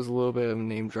Life was a little bit of a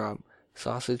name drop.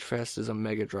 Sausage Fest is a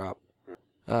mega drop.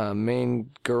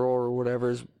 Main girl or whatever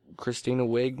is Christina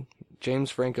Wig,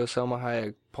 James Franco, Selma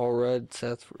Hayek, Paul Rudd,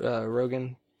 Seth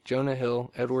Rogen, Jonah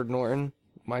Hill, Edward Norton,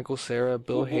 Michael Cera,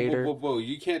 Bill Hader. Whoa.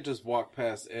 You can't just walk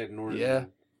past Ed Norton. Yeah.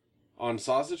 On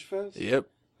Sausage Fest? Yep.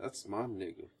 That's my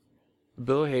nigga.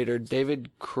 Bill Hader, David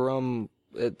Crumb,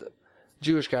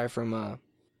 Jewish guy from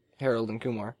Harold and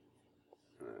Kumar.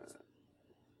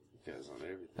 Guys on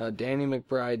everything. Danny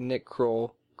McBride, Nick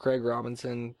Kroll, Craig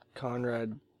Robinson,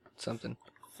 Conrad something.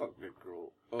 Fuck Nick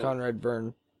Kroll. Oh, Conrad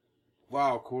Byrne.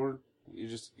 wow, Corn. You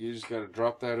just gotta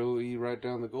drop that OE right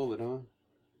down the gullet, huh?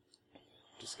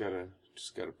 Just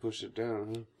gotta push it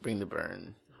down, huh? Bring the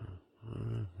burn.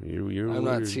 You're I'm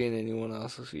not weird. seeing anyone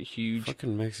else. It's huge.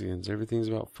 Fucking Mexicans. Everything's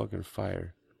about fucking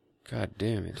fire. God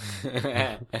damn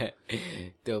it.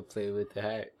 Don't play with the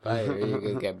hot fire. You're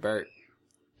gonna get burnt.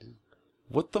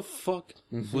 What the fuck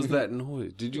was that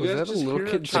noise? Did you Was guys that a just little hear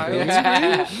kid a child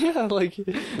screaming? scream? Yeah, like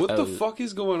What the fuck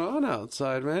is going on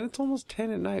outside, man? It's almost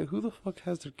 10 at night. Who the fuck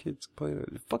has their kids playing?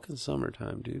 It's fucking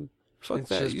summertime, dude. Fuck It's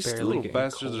that. just You barely little getting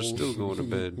bastards are cold. still going to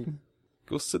bed.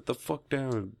 Go sit the fuck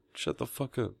down and shut the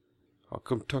fuck up. I'll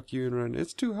come tuck you in right now.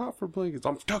 It's too hot for blankets.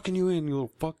 I'm tucking you in, you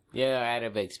little fuck. Yeah, out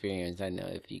of experience, I know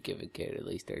if you give a kid at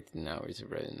least 13 hours of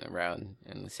running around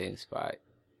in the same spot,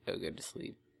 they'll go to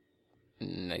sleep in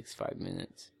the next 5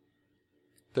 minutes.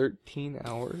 13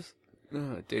 hours?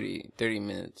 No, 30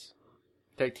 minutes.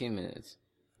 13 minutes.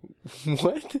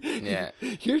 What? Yeah.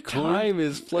 Your time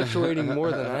is fluctuating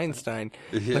more than Einstein.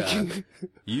 Yeah.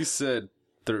 You said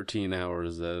 13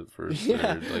 hours at first.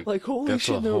 Yeah, there. like holy that's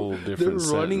shit, a they're, whole they're different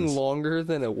running sentence. longer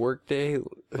than a workday.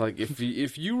 Like, if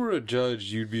you were a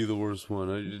judge, you'd be the worst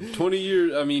one. 20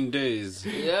 years, I mean, days.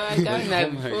 Yeah, I got that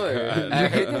Oh my before. God. I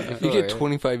heard that before. You get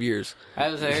 25 years. I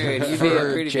was heard you'd be For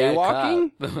a pretty bad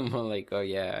jaywalking? cop. I'm like, oh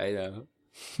yeah, I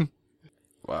know.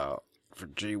 Wow. For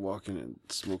jaywalking and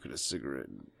smoking a cigarette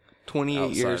 28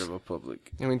 outside years. of a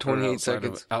public. I mean, 28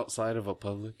 seconds. Outside of a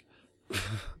public.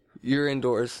 You're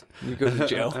indoors. You go to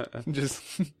jail. Just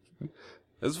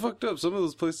It's fucked up. Some of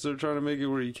those places are trying to make it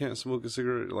where you can't smoke a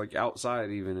cigarette, like,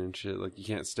 outside even and shit. Like, you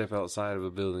can't step outside of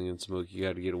a building and smoke. You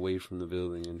gotta get away from the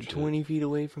building and shit. 20 feet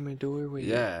away from a doorway.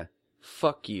 Yeah.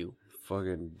 Fuck you.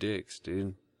 Fucking dicks,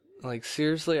 dude. Like,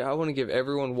 seriously, I want to give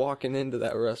everyone walking into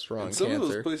that restaurant And some of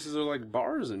cancer. those places are like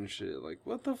bars and shit. Like,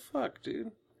 what the fuck,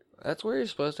 dude? That's where you're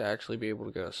supposed to actually be able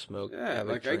to go smoke. Yeah, have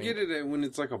a like, I drink. get it when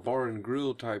it's like a bar and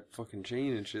grill type fucking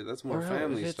chain and shit. That's more Or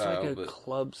family if it's style, like a but...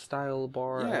 club style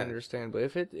bar, I Yeah. understand.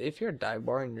 But if you're a dive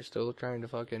bar and you're still trying to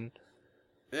fucking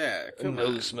Yeah, come no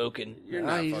on. smoking, You're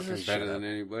Ah, not you fucking just better shut than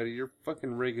anybody. Your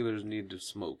fucking regulars need to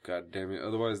smoke, god damn it.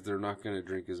 Otherwise, they're not gonna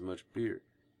drink as much beer.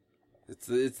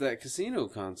 It's that casino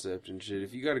concept and shit.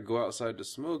 If you gotta go outside to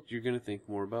smoke, you're gonna think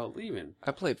more about leaving.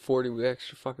 I played 40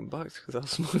 extra fucking bucks because I was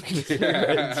smoking a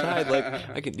cigarette inside. Like,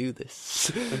 I can do this.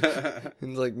 And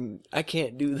it's like, I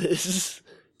can't do this.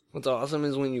 What's awesome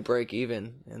is when you break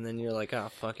even, and then you're like, ah,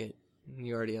 fuck it. And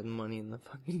you already have the money in the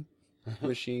fucking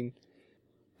machine.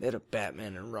 They had a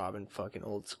Batman and Robin fucking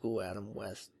old school Adam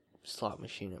West slot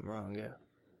machine at Morongo.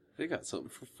 They got something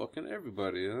for fucking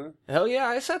everybody, huh? Hell yeah,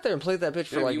 I sat there and played that bitch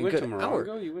for Yeah, like you a went good to hour.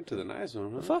 Morongo? You went to the nice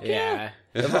one, huh? Fuck yeah.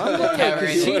 Yeah. The Morongo Tavern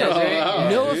casino. Casino, right?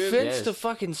 No dude. offense Yes. to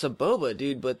fucking Saboba,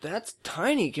 dude, but that's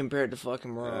tiny compared to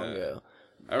fucking Morongo.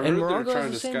 I heard And they're Morongo has trying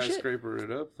the to same shit. skyscraper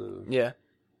it up, though. Yeah.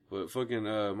 But fucking,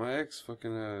 my ex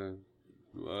fucking,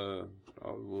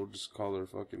 we'll just call her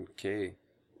fucking K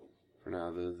for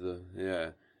now.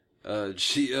 Yeah.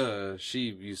 She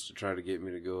used to try to get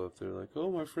me to go up there, like,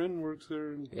 oh, my friend works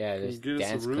there, and Yeah, can there's get us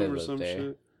dance a room club or up some there.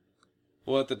 shit.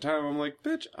 Well, at the time, I'm like,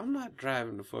 bitch, I'm not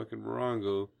driving to fucking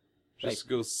Morongo just to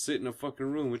go sit in a fucking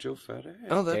room with your fat ass.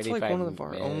 Oh, that's like 35 one of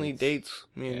our only minutes. dates.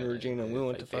 Me and Yeah, Regina, we it's went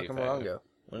like to fucking 35. Morongo.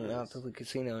 Went out to the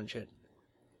casino and shit.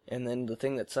 And then the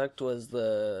thing that sucked was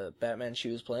the Batman she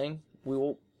was playing.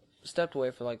 We stepped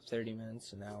away for like 30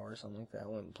 minutes, an hour or something like that.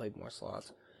 Went and played more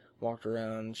slots. Walked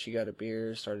around. She got a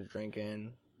beer, started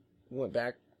drinking. Went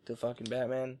back to fucking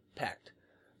Batman. Packed.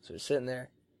 So we're sitting there.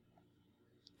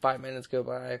 5 minutes go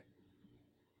by.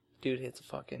 Dude hits a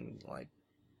fucking, like,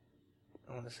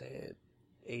 I want to say it,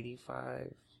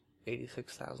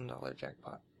 $86,000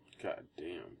 jackpot. God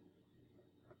damn.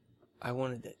 I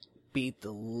wanted to beat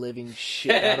the living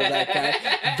shit out of that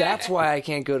guy. That's why I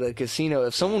can't go to a casino.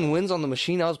 If someone wins on the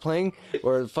machine I was playing,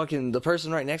 or fucking the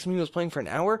person right next to me was playing for an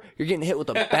hour, you're getting hit with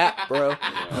a bat, bro.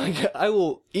 Like, I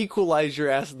will equalize your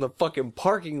ass in the fucking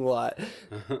parking lot.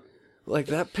 Like,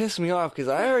 that pissed me off, because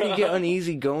I already get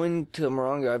uneasy going to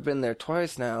Morongo. I've been there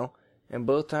twice now, and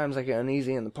both times I get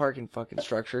uneasy in the parking fucking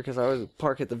structure, because I always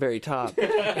park at the very top.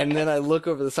 And then I look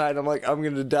over the side, and I'm like, I'm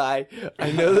gonna die.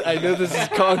 I know this is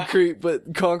concrete,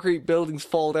 but concrete buildings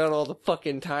fall down all the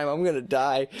fucking time. I'm gonna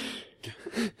die.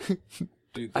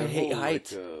 Dude, I hate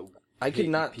heights. I could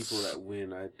not... People that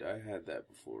win, I had that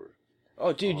before.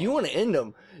 Oh, dude, you want to end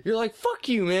them. You're like, fuck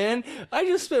you, man. I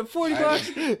just spent 40 bucks,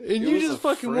 and you was just a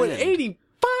fucking won friend. 85?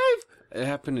 It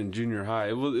happened in junior high.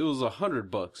 It was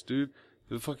 $100, dude.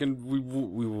 The fucking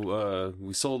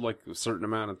we sold like a certain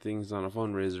amount of things on a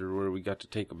fundraiser where we got to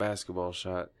take a basketball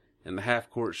shot, and the half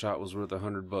court shot was worth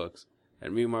 $100.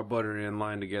 And me and my buddy are in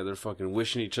line together, fucking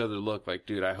wishing each other luck. Like,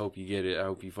 dude, I hope you get it. I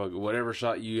hope you fucking whatever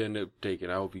shot you end up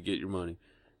taking. I hope you get your money.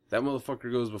 That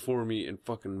motherfucker goes before me and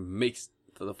fucking makes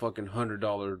the fucking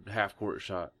 $100 half court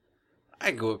shot. I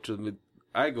go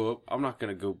up. I'm not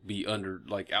gonna go be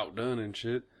outdone and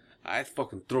shit. I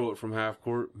fucking throw it from half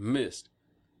court, missed.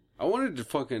 I wanted to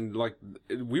fucking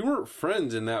we weren't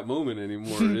friends in that moment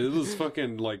anymore. It was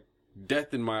fucking like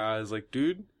death in my eyes. Like,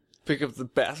 dude, Pick up the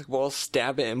basketball,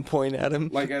 stab it, and point at him.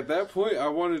 like at that point, I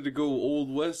wanted to go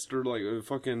Old West or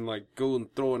fucking go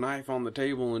and throw a knife on the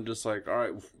table and just like, all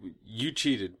right, you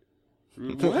cheated.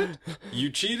 What?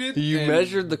 You cheated? You And-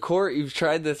 measured the court. You've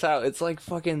tried this out. It's like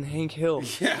fucking Hank Hill.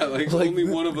 Yeah, like only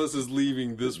one of us is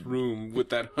leaving this room with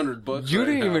that $100. You right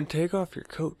didn't now. even take off your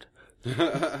coat.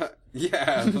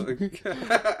 Yeah. Like,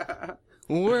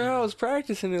 Where I was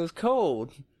practicing, it was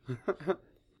cold. that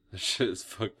shit is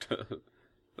fucked up.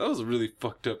 That was a really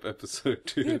fucked up episode,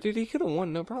 dude. Yeah, dude, he could have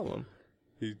won, no problem.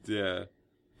 Yeah.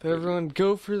 But everyone,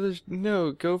 go for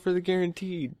the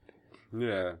guaranteed.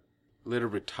 Yeah. Let a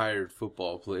retired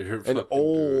football player. An fucking do it.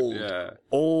 old, Yeah.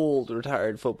 old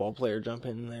retired football player jump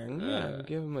in there and Yeah.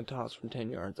 give him a toss from 10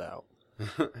 yards out.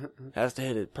 Has to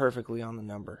hit it perfectly on the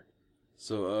number.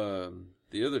 So,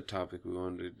 the other topic we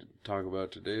wanted to talk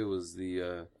about today was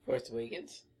the, Force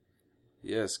Awakens?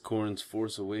 yes, Korn's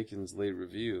Force Awakens late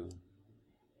review.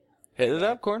 Hit it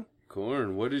up, Corn.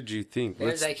 Korn, what did you think? It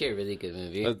was actually a really good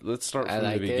movie. Let's start I from the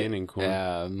liked beginning, Korn.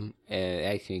 And it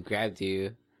actually grabbed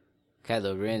you.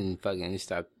 Kylo Ren fucking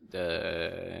stopped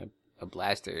a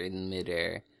blaster in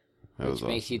midair. That Which was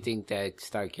makes awesome. you think that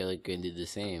Starkiller could do the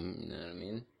same, you know what I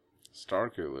mean?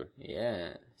 Starkiller.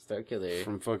 Yeah, Starkiller.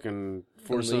 From fucking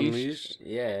Force Unleashed? Unleashed?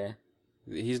 Yeah.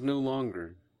 He's no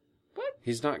longer. What?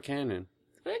 He's not canon.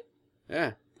 What?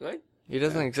 Yeah. What? He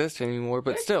doesn't exist anymore,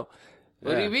 but still.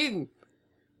 What do Yeah. you mean?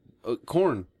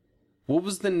 Korn, what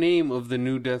was the name of the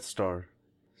new Death Star?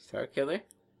 Starkiller?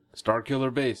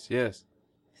 Starkiller Base, yes.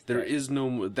 There is no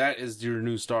more. That is your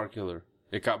new Starkiller.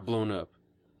 It got blown up.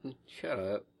 Shut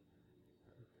up.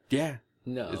 Yeah.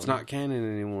 No. It's not canon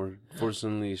anymore. Force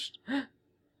Unleashed.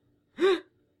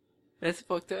 That's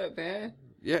fucked up, man.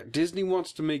 Yeah, Disney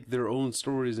wants to make their own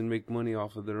stories and make money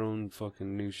off of their own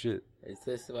fucking new shit. Is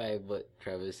this why what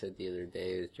Travis said the other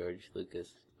day is George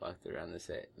Lucas walked around the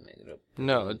set and made it up?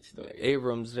 No, it's Story.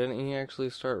 Abrams. Didn't he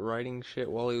actually start writing shit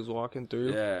while he was walking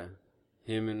through? Yeah.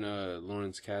 Him and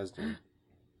Lawrence Kasdan.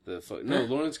 No,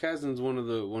 Lawrence Kasdan's one of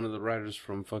the writers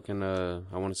from fucking I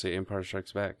want to say Empire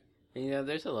Strikes Back. You know,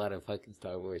 there's a lot of fucking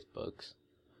Star Wars books.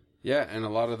 Yeah, and a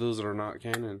lot of those are not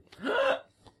canon.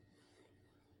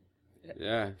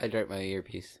 Yeah, I dropped my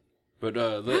earpiece. but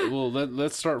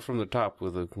let's start from the top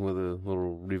with a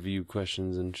little review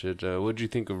questions and shit. What'd you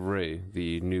think of Rey,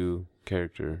 the new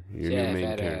character, your Yeah, new main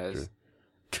fat character?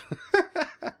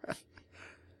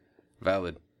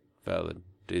 Valid.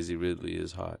 Daisy Ridley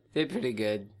is hot. Did pretty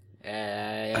good.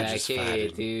 I just actually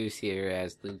flattered. do see her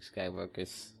as Luke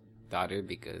Skywalker's daughter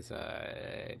because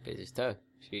bitch is tough.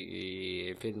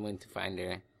 Finn went to find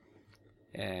her,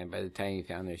 and by the time he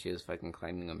found her, she was fucking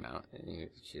climbing a mountain.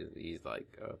 He's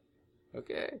like, oh,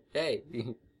 okay, hey,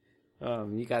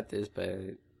 you got this, but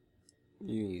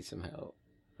you need some help.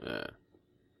 Yeah.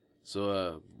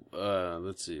 So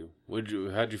let's see.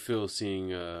 How'd you feel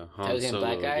seeing Han Token Solo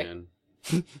black guy? again?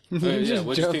 He Yeah, just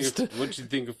what'd you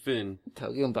think of Finn?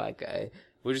 Token black guy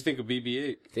What'd you think of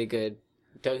BB-8? did good.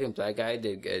 Token black guy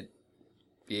did good.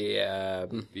 Yeah,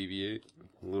 BB-8,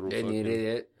 little they fucking. needed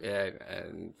it. Yeah,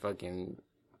 and fucking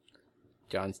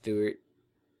Jon Stewart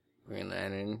Green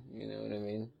Lantern. You know what I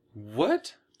mean?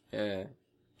 What? Yeah.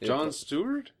 John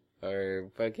Stewart? Or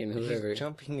fucking whoever. He's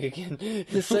jumping again.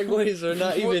 His segues are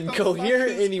not even the coherent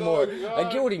fuck is anymore. going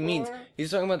I get what he on, means. boy? He's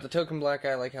talking about the token black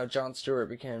guy, like how Jon Stewart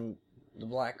became the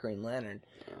Black Green Lantern.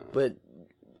 But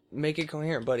make it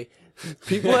coherent, buddy.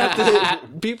 People have to.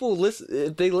 People listen.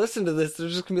 If they listen to this, they're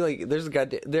just gonna be like, "There's a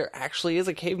goddamn. There actually is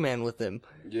a caveman with him."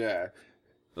 Yeah.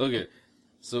 Okay.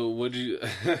 So what'd you...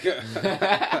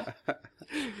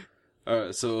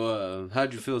 Alright, so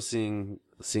how'd you feel seeing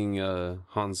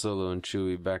Han Solo and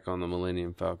Chewie back on the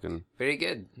Millennium Falcon? Very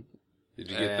good. Did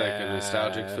you get that kind of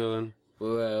nostalgic feeling?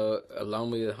 Well,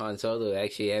 along with Han Solo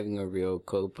actually having a real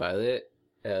co-pilot.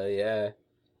 Hell yeah.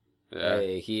 Yeah.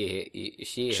 She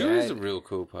Chewie's had... a real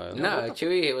co-pilot. No,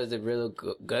 Chewie was a real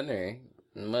gunner.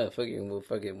 The motherfucker will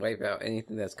fucking wipe out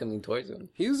anything that's coming towards him.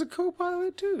 He was a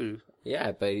co-pilot too.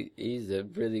 Yeah, but he's a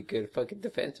really good fucking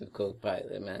defensive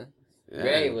co-pilot, man. Yeah.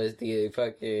 Ray was the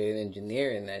fucking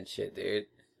engineer in that shit, dude.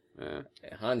 Yeah.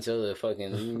 Han Solo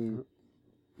fucking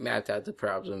mapped out the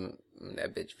problem and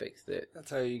that bitch fixed it.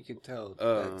 That's how you can tell.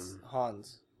 That's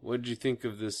Hans. What did you think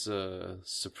of this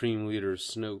Supreme Leader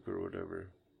Snoke or whatever?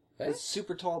 What?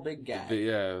 super tall, big guy.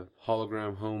 Yeah,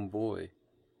 hologram homeboy.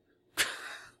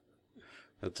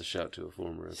 That's a shout to a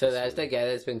former episode. So that's the guy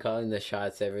that's been calling the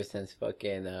shots ever since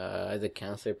fucking the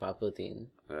Counselor Palpatine.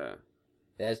 Yeah.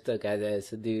 That's the guy that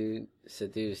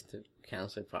seduced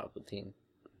Counselor Palpatine.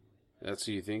 That's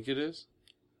who you think it is?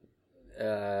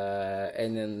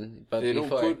 And then, but They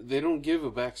before, they don't give a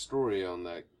backstory on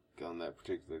that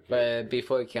particular character. but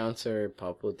before Counselor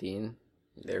Palpatine,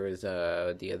 there was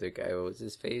the other guy. What was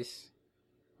his face?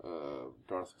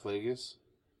 Darth Plagueis.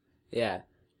 Yeah,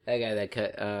 that guy that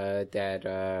cut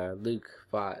that Luke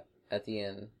fought at the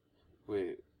end.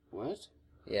 Wait, what?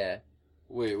 Yeah,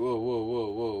 Wait,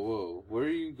 whoa. Where are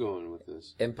you going with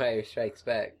this? Empire Strikes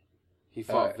Back. He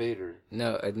fought Vader.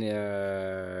 No,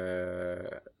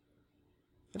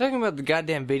 You're talking about the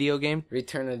goddamn video game?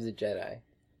 Return of the Jedi.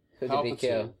 Who did he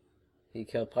kill? He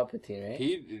killed Palpatine,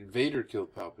 right? Vader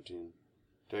killed Palpatine,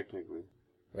 technically,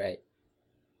 Right.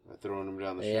 by throwing him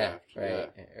down the Yeah, shaft.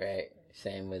 right.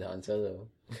 Same with Han Solo.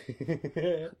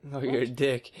 Oh, you're a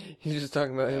dick. He's just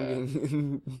talking about him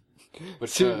being... But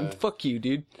fuck you,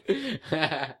 dude.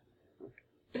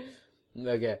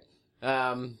 Okay.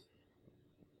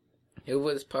 Who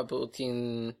was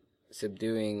Palpatine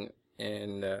subduing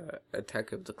in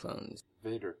Attack of the Clones?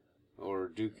 Vader or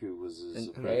Dooku was his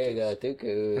apprentice. There you go,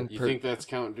 Dooku. You think that's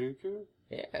Count Dooku?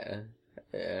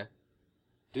 Yeah.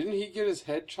 Didn't he get his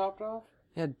head chopped off?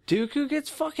 Yeah, Dooku gets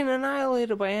fucking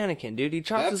annihilated by Anakin, dude. He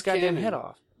chops That's his goddamn canon. head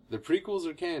off. The prequels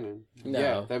are canon. No.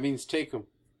 Yeah, that means take them.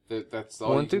 That's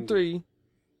all. 1 you through can 3.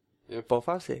 Yep. 4,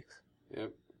 5, 6.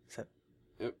 Yep.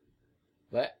 7.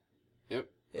 What? Yep.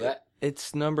 What?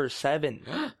 It's number 7.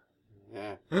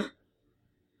 Yeah.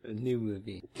 A new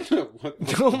movie. What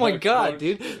the Oh my fuck, god,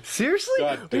 George? dude. Seriously?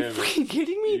 God Are damn you it. fucking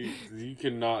kidding me? You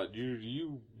cannot.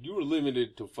 You were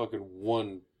limited to fucking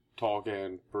one talk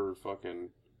and per fucking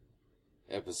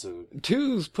episode.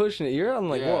 2's pushing it. You're on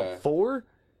like, Yeah. what, 4?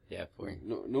 Yeah, 4.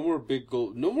 No more big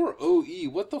gold. No more OE.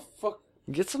 What the fuck?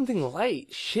 Get something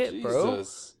light. Shit, bro.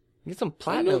 Jesus. Get some I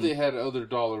platinum. know they had other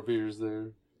dollar beers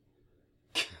there.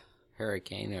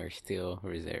 Hurricane or Steel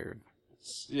Reserve.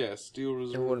 Yeah, Steel It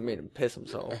Reserve. would have made him piss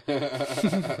himself.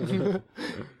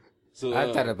 So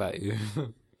I thought about you.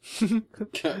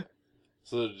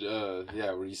 So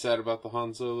yeah, were you sad about the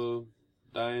Han Solo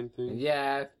dying thing?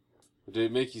 Yeah. Did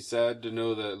it make you sad to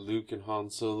know that Luke and Han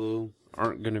Solo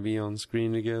aren't going to be on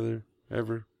screen together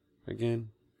ever again?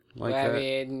 Like Well, that? I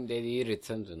mean, they needed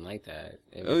something like that.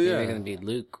 It Oh, was yeah. either going to be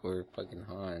Luke or fucking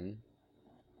Han.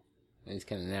 It's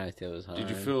kind of nasty. It was Han. Did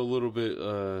you feel a little bit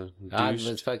Han douched?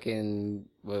 was fucking.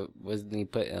 Wasn't he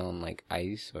put on like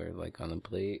ice or like on a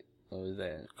plate? What was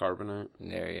that? Carbonite?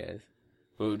 There he is.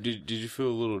 Well, did you feel a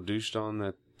little douched on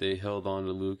that they held on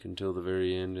to Luke until the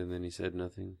very end and then he said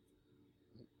nothing?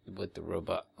 With the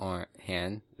robot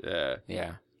hand. Yeah.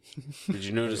 Yeah. Did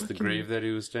you notice the grave that he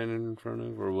was standing in front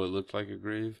of, or what looked like a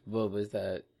grave? What was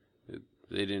that?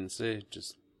 They didn't say.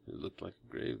 Just it looked like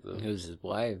a grave, though. It was his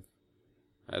wife.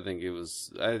 I think it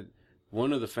was.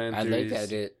 One of the fan I theories. looked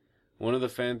at it. One of the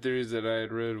fan theories that I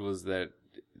had read was that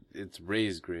it's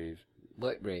Ray's grave.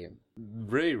 What Ray?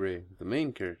 Ray, the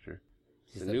main character,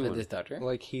 He's the new with one. his daughter.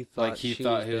 Like he thought He she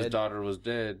thought was his dead. daughter was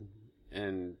dead,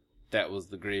 and that was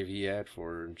the grave he had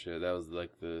for her and shit. That was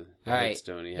like the All right.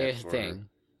 headstone he had Here's for the thing.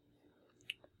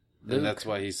 her. And that's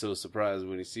why he's so surprised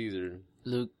when he sees her.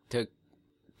 Luke took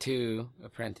 2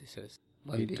 apprentices.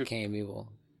 One He took- became evil.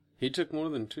 He took more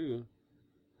than 2.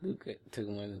 Luke took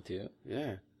more than 2.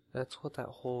 Yeah. That's what that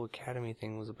whole Academy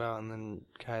thing was about, and then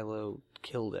Kylo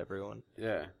killed everyone.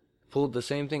 Yeah. Pulled the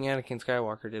same thing Anakin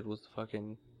Skywalker did with the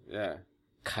fucking... Yeah.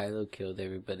 Kylo killed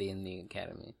everybody in the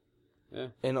academy. Yeah.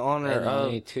 In honor And of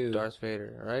only two. Darth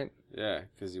Vader, right? Yeah,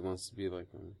 because he wants to be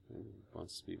like him. He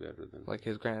wants to be better than... Like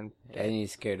his grand... And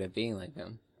he's scared of being like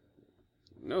him.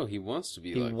 No, he wants to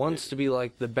be He like wants to be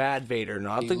like the bad Vader,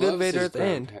 not He the good loves Vader his at the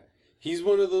end. grandpa. He's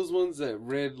one of those ones that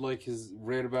read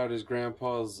about his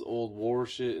grandpa's old war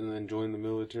shit and then joined the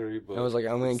military. But I was like,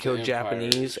 I'm going it's to the kill Empire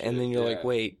Japanese, and then you're like, yeah.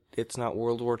 wait, it's not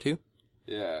World War II?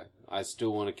 Yeah, I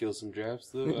still want to kill some Japs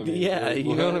though. I mean, yeah, like,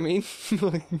 you know what I mean?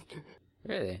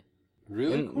 Really?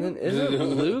 Really? And then isn't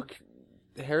Luke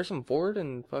Harrison Ford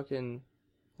and fucking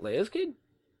Leia's kid?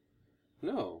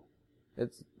 No.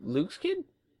 It's Luke's kid?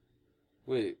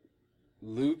 Wait.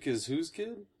 Luke is whose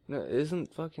kid? No,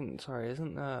 isn't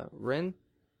Ren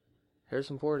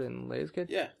Harrison Ford and Leia's kid?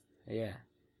 Yeah. Yeah.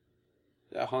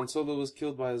 Yeah. Han Solo was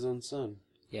killed by his own son.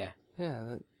 Yeah.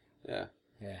 Yeah. Yeah.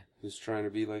 Yeah. He was trying to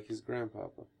be like his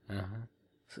grandpapa.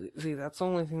 Uh-huh. See, that's the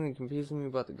only thing that confuses me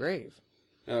about the grave.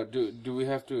 Now, do we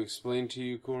have to explain to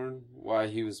you, Corn, why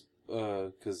he was?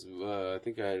 Because I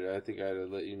think I had to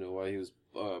let you know why he was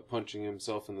punching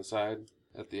himself in the side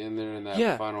at the end there in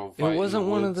that final fight. It wasn't in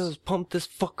the one of woods. those pump this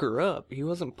fucker up. He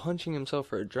wasn't punching himself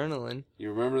for adrenaline.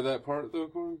 You remember that part though,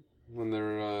 Corn? When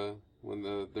they're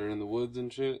they're in the woods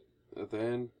and shit at the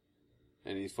end,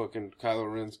 and he's fucking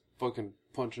Kylo Ren's fucking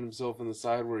punching himself in the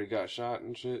side where he got shot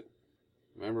and shit.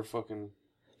 Remember fucking?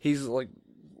 He's like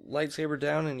lightsaber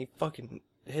down and he fucking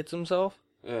hits himself.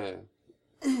 Yeah.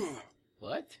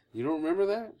 What? You don't remember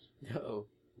that? No.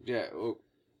 Yeah. Oh,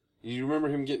 you remember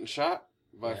him getting shot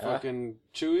by fucking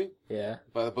Chewie? Yeah.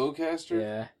 By the bowcaster?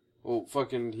 Yeah. Well,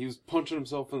 fucking, he was punching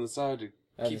himself in the side to keep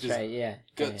That's his right, yeah.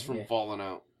 guts Yeah, from yeah. falling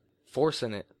out.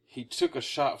 Forcing it. He took a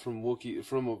shot from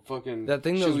a fucking That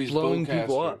thing that was Chewie's blowing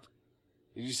people bowcaster. up.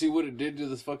 Did you see what it did to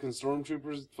the fucking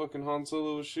stormtroopers fucking Han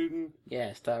Solo was shooting?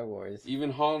 Yeah, Star Wars.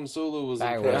 Even Han Solo was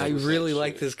Fireworks. impressed I with really that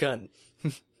like shit. this gun.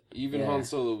 Even Yeah. Han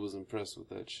Solo was impressed with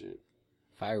that shit.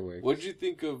 Fireworks. What'd you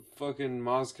think of fucking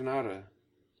Maz Kanata?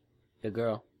 The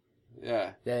girl.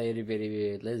 Yeah, The itty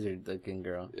bitty lizard looking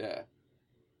girl. yeah.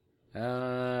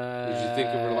 Did Did you think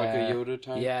of her like a Yoda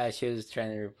type? Yeah, she was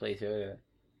trying to replace Yoda.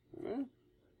 Yeah.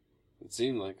 It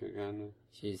seemed like it, kind of.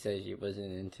 She said she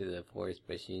wasn't into the Force,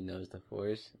 but she knows the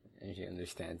Force and she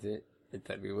understands it. It's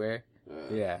everywhere.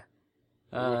 Yeah.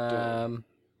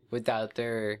 Without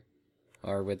her,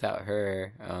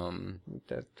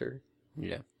 That's her.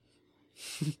 yeah.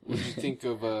 What'd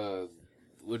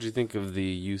you think of the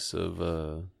use of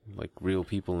like real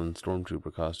people in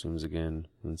stormtrooper costumes again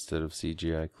instead of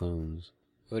CGI clones?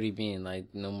 What do you mean, like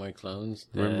no more clones?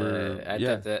 Remember? I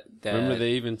Yeah. thought that Remember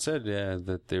they even said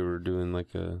that they were doing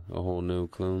like a whole no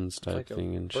clones type like a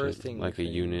thing and shit, birthing like a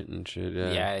thing. unit and shit.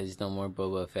 yeah, it's no more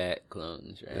Boba Fett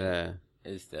clones, right? Yeah.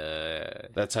 It's the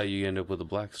That's how you end up with a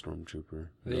black stormtrooper. in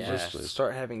the They Yeah. first just place.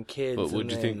 start having kids. But what'd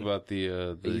and you think then- about the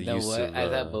you know use what? of? I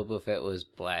thought Boba Fett was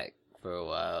black for a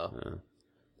while.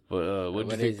 But what'd you What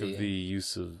think is of he? the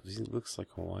use of? He looks like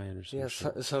Hawaiian or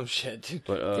something. Yeah, some shit, dude.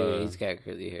 But Dude, he's got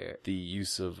curly hair. the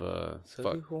use of So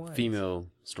do Hawaiians. female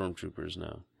stormtroopers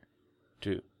now,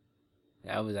 too.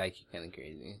 That was actually kind of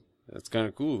crazy. That's kind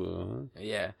of cool though, huh?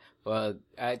 Yeah. Well,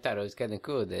 I thought it was kind of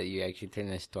cool that you actually turned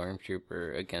a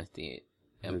stormtrooper against the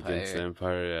Empire. Against the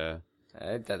Empire, yeah.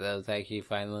 I thought that was actually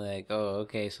finally like, oh,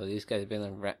 okay, so these guys have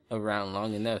been around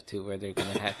long enough to where they're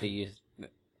gonna have to use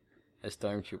a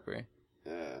stormtrooper.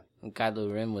 Yeah. And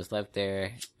Kylo Ren was left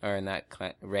there, or not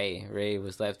Rey. Rey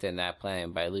was left in that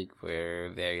planet by Luke for a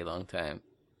very long time,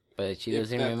 but she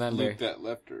doesn't remember. Luke that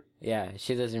left her. Yeah,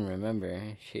 she doesn't remember.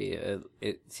 She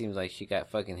it seems like she got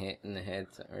fucking hit in the head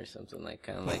or something, like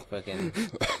kind of like fucking So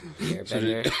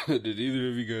airbender. did either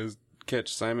of you guys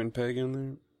catch Simon Pegg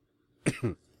in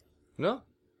there? No,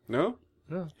 No?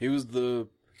 no. He was the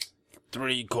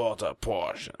 3/4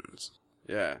 portions.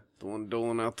 Yeah, the one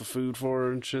doling out the food for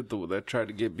her and shit, that tried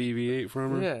to get BB-8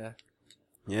 from her. Yeah.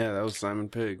 Yeah, that was Simon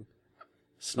Pegg.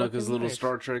 Snuck his Fucking little nice.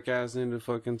 Star Trek ass into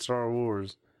fucking Star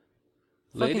Wars.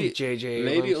 Fucking J.J.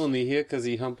 Lady Abrams. only here because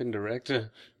he humping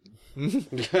director.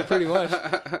 Pretty much.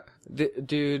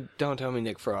 Dude, don't tell me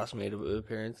Nick Frost made an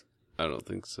appearance. I don't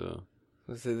think so.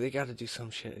 They got to do some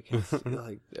shit against,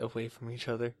 like, away from each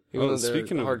other. Even Oh, though they're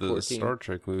speaking a of the hardcore team. Star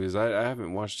Trek movies, I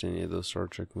haven't watched any of those Star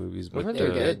Trek movies, but heard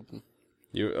They're they're good.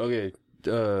 you okay?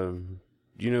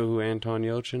 You know who Anton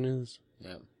Yelchin is?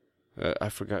 Yeah. I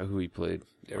forgot who he played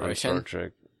The on Russian? Star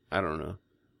Trek. I don't know.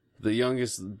 The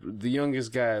youngest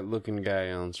looking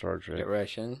guy on Star Trek. The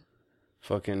Russian.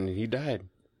 Fucking, he died.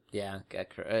 Yeah, got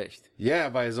crushed. Yeah,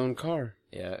 by his own car.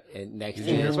 Yeah, and next to Did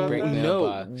you hear his about brick that?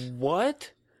 mailbox.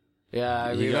 What? Yeah,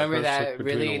 I He got remember stuck that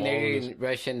between really the walls. nerdy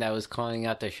Russian that was calling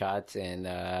out the shots in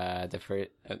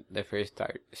the first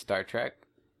Star Trek.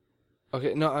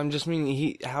 Okay, no, I'm just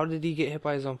meaning how did he get hit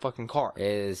by his own fucking car?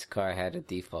 His car had a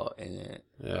default in it.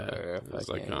 Yeah, Or it was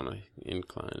like fucking- on an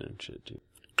incline and shit, too.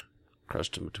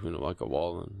 Crushed him between like a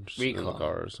wall and just in Recall. the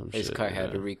car or some His shit. car yeah.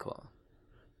 had a recall.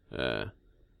 Yeah.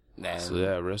 And So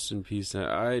yeah, rest in peace.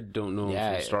 I don't know him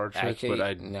Yeah, from Star Trek, actually,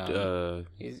 but no.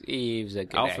 he was a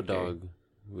good Alpha actor. Dog.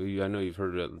 I know you've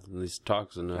heard at least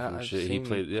talks enough and I've shit. He seen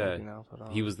played. Yeah, fucking Alpha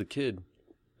Dog. he was the kid.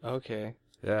 Okay,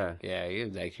 Yeah, Yeah, he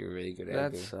was actually a really good that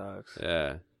actor. sucks.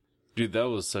 yeah. Dude, that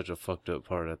was such a fucked up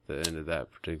part at the end of that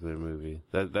particular movie.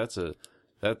 That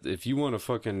if you want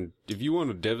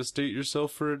to devastate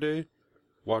yourself for a day,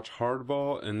 watch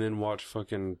Hardball and then watch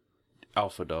fucking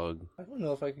Alpha Dog. I don't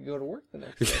know if I could go to work the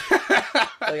next day.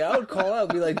 Like, I would call out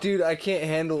and be like, dude, I can't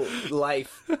handle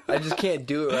life. I just can't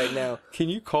do it right now. Can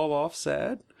you call off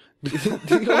sad?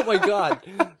 Oh my god.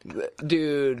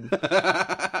 Dude.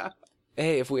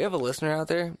 Hey, if we have a listener out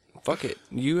there, fuck it.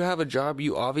 You have a job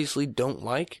you obviously don't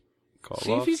like. Call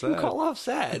See off if you sad. can call off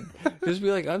sad. Just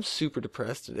be like, I'm super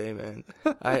depressed today, man.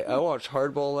 I watched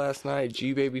Hardball last night.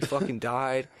 G-Baby fucking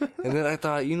died. And then I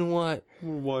thought, you know what?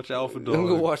 We'll watch Alpha Dog. I'm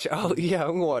gonna watch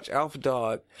Alpha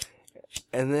Dog.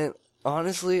 And then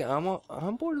honestly, I'm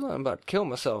borderline about to kill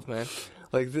myself, man.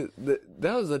 Like that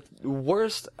was the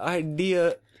worst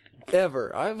idea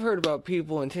ever. I've heard about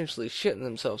people intentionally shitting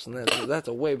themselves, and that's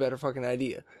a way better fucking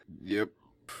idea. Yep.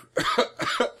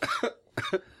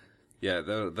 Yeah,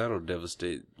 that'll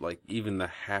devastate like even the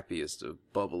happiest of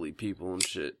bubbly people and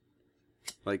shit.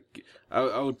 Like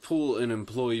I would pull an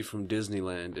employee from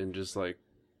Disneyland and just like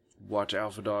watch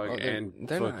Alpha Dog Oh, and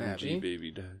they're not fucking happy.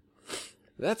 G-Baby die.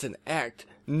 That's an act.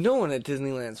 No one at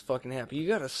Disneyland's fucking happy. You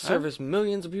gotta service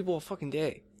millions of people a fucking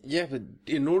day. Yeah, but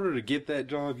in order to get that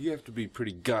job, you have to be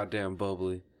pretty goddamn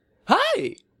bubbly.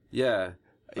 Hi! Yeah.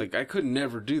 Like, I could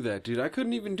never do that, dude. I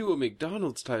couldn't even do a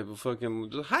McDonald's type of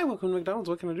fucking, just, hi, welcome to McDonald's.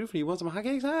 What can I do for you? Want some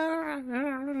hotcakes?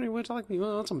 You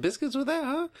want some biscuits with that,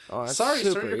 huh? Oh, that's Sorry,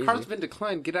 sir, super your card's easy. been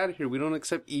declined. Get out of here. We don't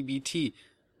accept EBT.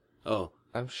 Oh.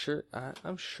 I'm sure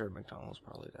McDonald's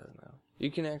probably does now.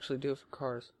 You can actually do it for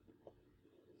cars.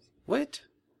 What?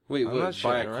 Wait, I'm what? not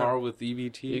Buy a sure, car right? with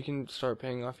EBT? You can start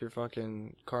paying off your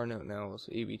fucking car note now with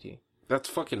EBT. That's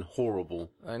fucking horrible.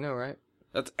 I know, right?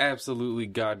 That's absolutely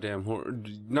goddamn horrible.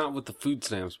 Not with the food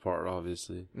stamps part,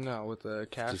 obviously. No, with the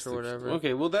cash Just or whatever.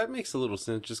 Okay, well, that makes a little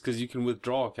sense just because you can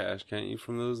withdraw cash, can't you,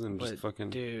 from those and just But, fucking.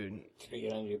 dude,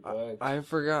 $300. I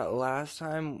forgot last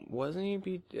time, wasn't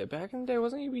EBT, back in the day,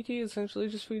 wasn't EBT essentially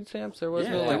just food stamps? There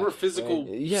wasn't Yeah, no, they like, were physical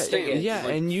yeah, stamps. yeah,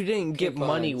 like- and you didn't get coupons.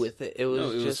 money with it. It was no,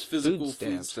 it just was physical food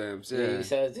stamps. stamps. Yeah, Yeah. you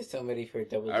sell it to somebody for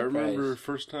double the I remember price.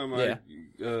 first time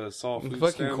Yeah. I saw food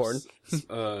Fucking stamps.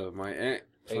 My aunt,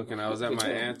 fucking, I was at my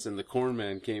aunt's and the corn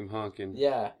man came honking.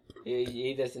 Yeah,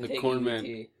 he doesn't The take corn EBT.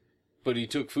 man. But he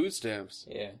took food stamps.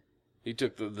 Yeah. He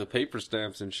took the paper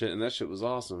stamps and shit, and that shit was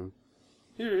awesome.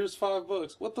 Here's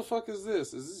 $5. What the fuck is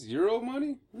this? Is this Euro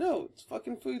money? No, it's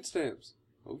fucking food stamps.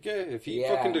 Okay, if he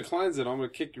Yeah. fucking declines it, I'm gonna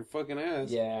kick your fucking ass.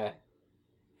 Yeah.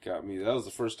 Got me. That was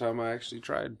the first time I actually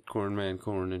tried corn man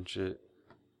corn and shit. It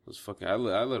was fucking. I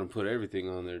let him put everything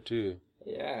on there too.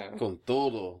 Yeah. Con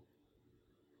todo.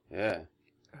 Yeah.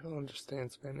 I don't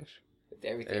understand Spanish. With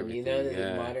everything. You Everything, know that yeah.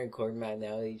 the modern corn man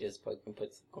now, he just fucking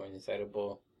puts the corn inside a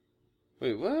bowl.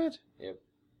 Wait, what?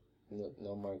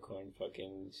 No more corn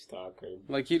fucking stock or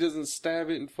Like he doesn't stab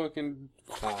it and fucking.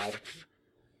 cod.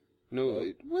 No.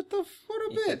 What the? What a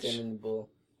He puts them bitch. in the bowl.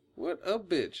 What a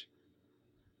bitch.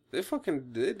 They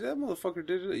fucking did that motherfucker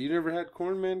did it. You never had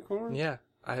corn man corn? Yeah,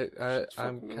 I'm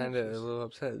fucking kind of a delicious. little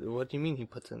upset. What do you mean he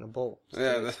puts it in a bowl?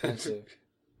 Yeah. Too expensive.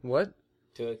 What?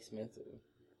 Too expensive.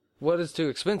 What is too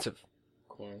expensive?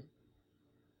 Corn.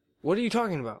 What are you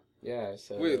talking about? Yeah,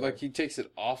 so... Wait, like he takes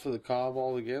it off of the cob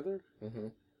altogether? Mm-hmm.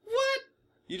 What?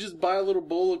 You just buy a little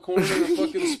bowl of corn and a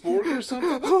fucking spork or something?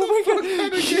 What Oh the my fuck god! kind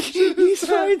of good shit He's is that,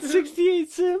 buying man?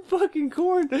 68-cent fucking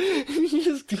corn. He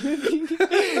just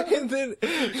and then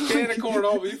Can of corn,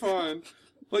 I'll be fine.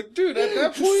 Like, dude, at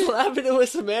that point, slapping it with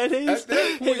some mayonnaise. at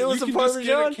that point, and it was you some can just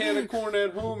get Parmesan. a can of corn at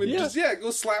home and Yeah. just, go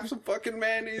slap some fucking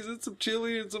mayonnaise and some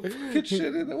chili and some fucking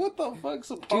shit in it. What the fuck?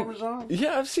 Some Parmesan?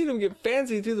 Yeah, I've seen him get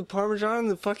fancy through the Parmesan,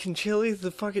 the fucking chili, the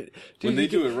fucking. Dude, When they you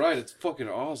do can- it right, it's fucking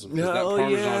awesome. Because that Oh,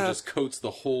 Parmesan yeah. just coats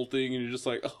the whole thing and you're just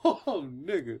like, oh,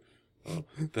 nigga. Oh,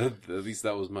 at least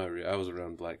that was my I was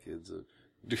around black kids.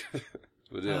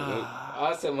 But yeah, that,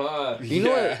 Awesome, huh? You know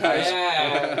what? Yeah.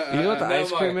 Yeah. You know what the No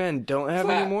ice cream more. man don't have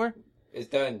Slap. anymore? It's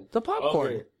done. The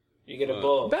popcorn. Over. You get a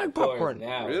bowl. Bag of corn popcorn.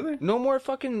 now. Really? No more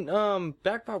fucking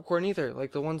bag popcorn either.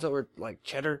 Like the ones that were like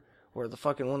cheddar, or the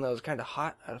fucking one that was kind of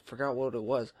hot. I forgot what it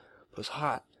was. It was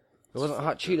hot. It wasn't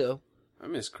hot Cheeto. I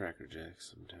miss Cracker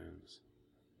Jacks sometimes.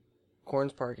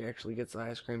 Corns Park actually gets the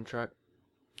ice cream truck.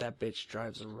 That bitch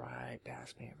drives right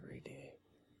past me every day.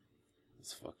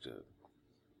 It's fucked up.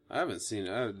 I haven't seen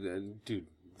dude,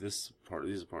 these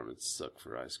apartments suck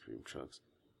for ice cream trucks.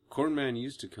 Corn Man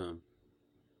used to come.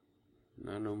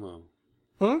 Not no more.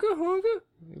 Hunka?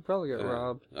 You probably got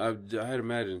robbed. I'd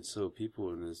imagine so.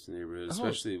 People in this neighborhood, Oh.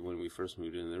 especially when we first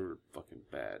moved in, they were fucking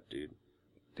bad, dude.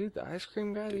 Dude, the ice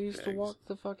cream guy that Big used to bags. walk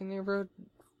the fucking neighborhood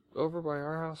over by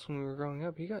our house when we were growing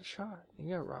up, he got shot. He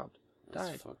got robbed. That's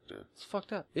Died. fucked up. It's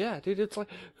fucked up. Yeah, dude, it's like,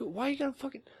 why you gonna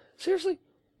fucking... Seriously?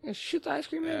 You gonna shoot the ice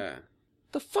cream man? Yeah.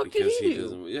 The fuck Because did he he do?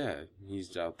 doesn't. Yeah,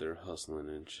 he's out there hustling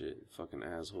and shit. Fucking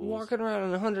assholes. Walking around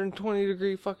in 120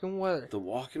 degree fucking weather. The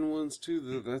walking ones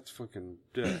too. That's fucking.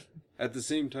 Yeah. At the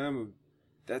same time,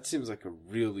 that seems like a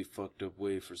really fucked up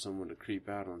way for someone to creep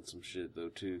out on some shit though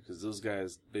too. Because those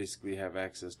guys basically have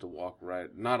access to walk right,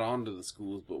 not onto the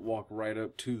schools, but walk right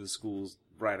up to the schools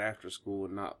right after school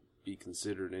and not be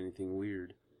considered anything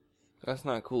weird. That's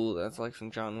not cool. That's like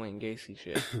some John Wayne Gacy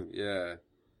shit. Yeah.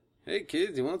 Hey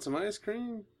kids, you want some ice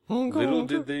cream? Hunka, Little hunka.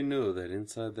 did they know that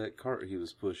inside that cart he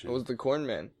was pushing. It was the corn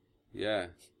man. Yeah,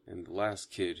 and the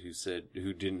last kid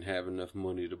who didn't have enough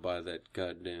money to buy that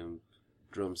goddamn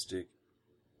drumstick.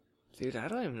 Dude, I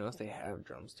don't even know if they have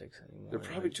drumsticks anymore. They're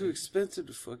probably too expensive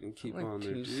to fucking keep like on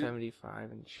there, dude.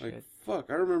 $2.75 and shit. Like,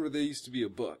 fuck, I remember they used to be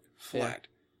 $1 flat.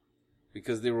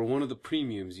 Because they were one of the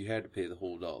premiums, you had to pay the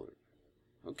whole dollar.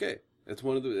 Okay, that's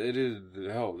one of the, it is,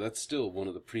 hell, that's still one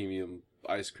of the premium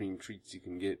ice cream treats you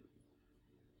can get.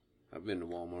 I've been to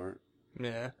Walmart.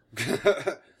 Yeah.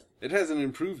 It hasn't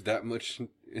improved that much.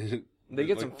 They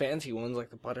get Like, some fancy ones like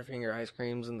the Butterfinger ice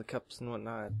creams and the cups and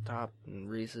whatnot at the top and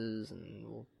Reese's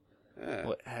and yeah.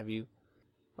 what have you.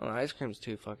 Well, ice cream's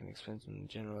too fucking expensive in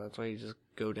general. That's why you just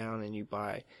go down and you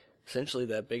buy essentially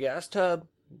that big ass tub,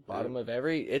 bottom of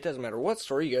every, it doesn't matter what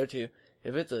store you go to.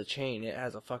 If it's a chain, it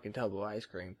has a fucking tub of ice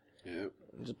cream. Yep.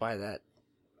 Just buy that.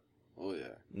 Oh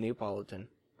yeah. Neapolitan.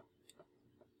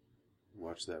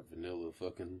 Watch that vanilla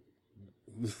fucking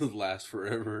last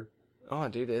forever. Oh,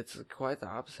 dude, it's quite the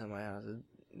opposite in my house.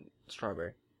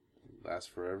 Strawberry. Last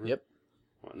forever? Yep.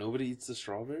 What, nobody eats the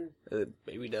strawberry?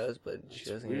 Baby does, but she It's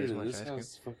doesn't eat weird. as In much this ice cream.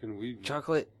 house, fucking weird.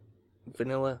 Chocolate,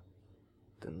 vanilla,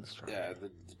 then the strawberry. Yeah,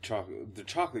 the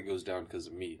chocolate goes down because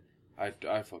of me. I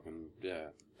fucking, yeah.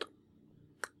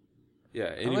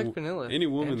 Yeah, I like vanilla. any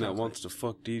woman and that chocolate. wants to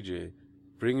fuck DJ,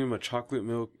 bring him a chocolate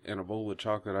milk and a bowl of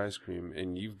chocolate ice cream,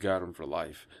 and you've got him for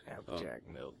life. Applejack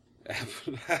milk.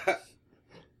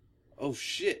 Oh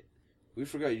shit, we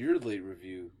forgot your late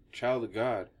review, Child of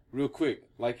God. Real quick,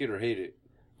 like it or hate it.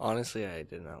 Honestly, I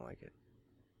did not like it.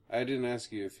 I didn't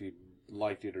ask you if you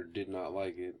liked it or did not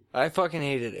like it. I fucking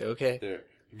hated it. Okay, There.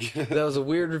 that was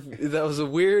a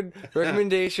weird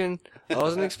recommendation. I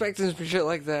wasn't expecting some shit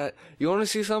like that. You want to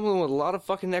see something with a lot of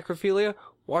fucking necrophilia?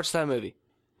 Watch that movie.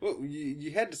 Well,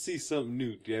 you had to see something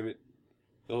new, damn it.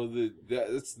 Oh, that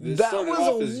That started was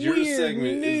off a as your weird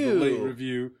segment is the late new.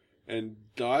 review, and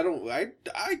I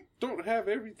don't have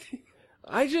everything.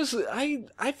 I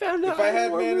found out. If I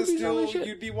had more Man of movies on Steel, this shit.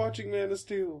 you'd be watching Man of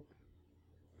Steel.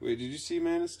 Wait, did you see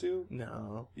Man of Steel?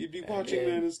 No. You'd be I watching did.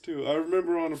 Man of Steel. I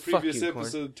remember on a Fuck previous you, Corn.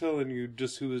 episode telling you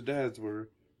just who his dads were,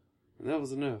 and that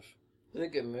was enough. It's a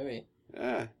good movie.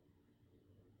 Yeah.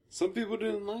 Some people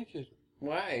didn't like it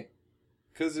Why?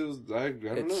 because it was I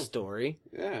don't It's know. story.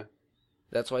 Yeah.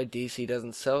 That's why DC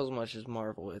doesn't sell as much as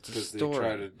Marvel. It's a Because they story.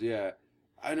 try to, yeah.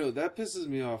 I know, that pisses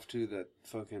me off too, that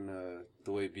fucking,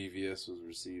 the way BVS was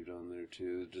received on there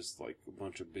too. Just like a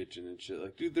bunch of bitching and shit.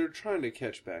 Like, dude, they're trying to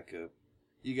catch back up.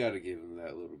 You gotta give them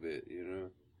that little bit, you know?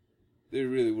 They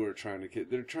really were trying to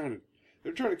they're trying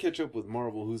to catch up with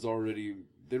Marvel,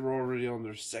 they were already on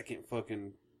their second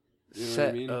fucking, you know set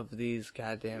what I mean? of these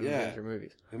goddamn Yeah. Avenger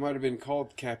movies. It might have been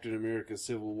called Captain America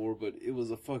Civil War, but it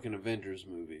was a fucking Avengers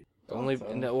movie. Only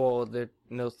Awesome.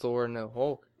 no Thor, no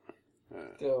Hulk.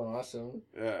 Still awesome.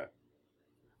 Yeah.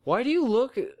 Why do you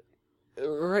look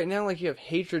right now like you have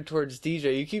hatred towards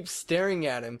DJ? You keep staring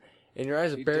at him, and your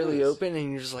eyes are He barely does. open,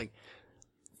 and you're just like,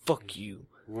 "Fuck you."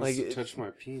 He wants Like, to touch my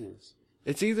penis.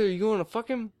 It's either you want to fuck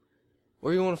him,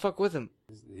 or you want to fuck with him.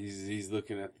 He's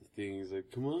looking at the thing. He's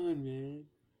like, "Come on, man."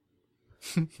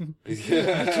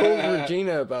 I told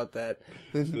Regina about that.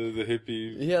 the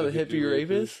hippie. Yeah, the hippie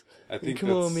rapist. I think.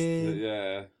 Come on, man.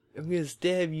 Yeah. I'm gonna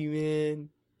stab you, man.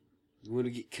 You want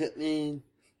to get cut, man?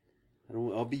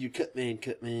 I'll be your cut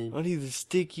man. I'll either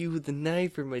stick you with a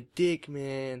knife or my dick,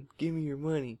 man. Give me your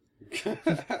money.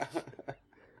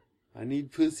 I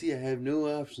need pussy. I have no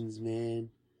options, man.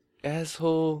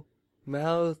 Asshole,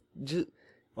 mouth, just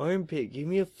armpit. Give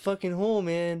me a fucking hole,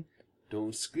 man.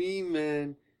 Don't scream,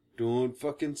 man. Don't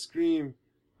fucking scream.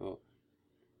 Oh,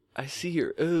 I see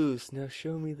your O's. Now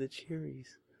show me the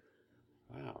cherries.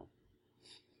 wow.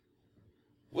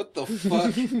 What the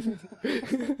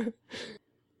fuck?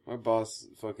 My boss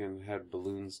fucking had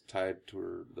balloons tied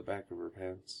to the back of her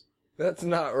pants. That's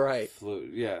not right.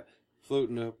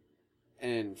 Floating up.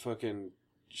 And fucking,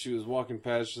 she was walking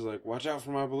past, she's like, watch out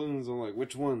for my balloons. I'm like,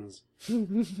 which ones?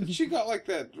 And she got like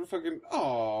that fucking,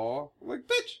 aw. I'm like,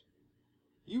 bitch,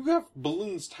 you got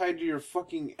balloons tied to your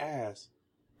fucking ass,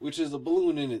 which is a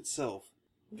balloon in itself.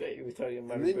 Yeah, you were talking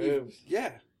about And then boobs.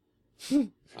 yeah.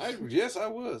 Yes, I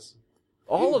was.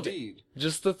 All of Indeed. it.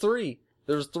 Just the 3.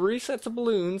 There's 3 sets of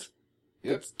balloons.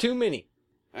 Yep. That's too many.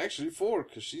 Actually, 4,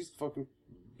 because she's fucking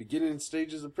beginning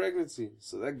stages of pregnancy.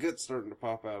 So that gut's starting to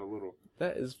pop out a little.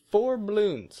 That is 4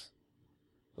 balloons.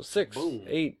 Well, 6, Boom.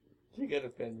 8. She got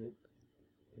offended.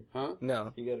 Huh?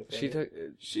 No. She got offended. She took.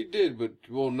 She did, but,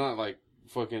 well, not like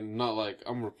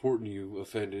I'm reporting you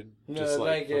offended. No, Just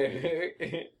like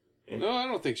fucking- no, I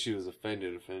don't think she was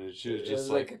offended. She was it just was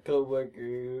like a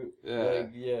coworker. Yeah.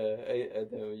 Like, yeah, I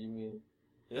know what you mean.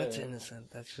 Yeah. That's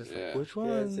innocent. That's just Yeah. like, which Yeah,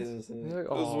 ones? it's innocent. You're like,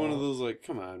 That was one of "Aw." those like,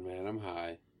 come on, man, I'm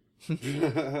high.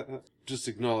 Just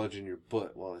acknowledging your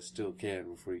butt while I still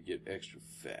can before you get extra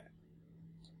fat.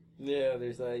 Yeah,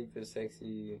 there's like the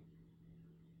sexy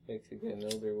Mexican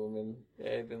older woman.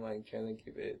 I've been like trying to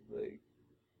keep it like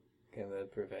kind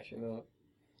of professional.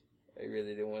 I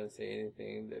really didn't want to say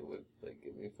anything that would like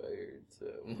get me fired, so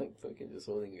I'm like fucking just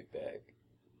holding it back.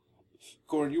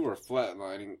 Corn, you were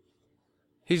flatlining.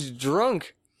 He's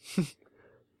drunk.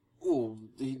 Ooh,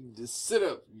 just sit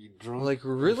up, you drunk. Like,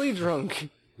 really drunk.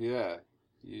 Yeah,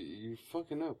 you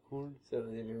fucking up, Corn. So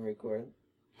they didn't record.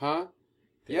 Huh?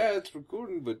 Yeah, it's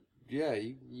recording, but yeah,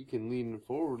 you can lean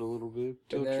forward a little bit.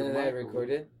 But Tilt none your of mic that a little.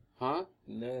 recorded. Huh?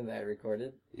 None of that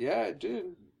recorded. Yeah, it did.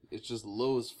 It's just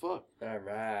low as fuck, All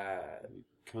right.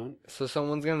 cunt. So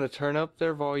someone's gonna turn up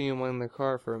their volume on the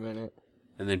car for a minute.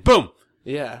 And then boom!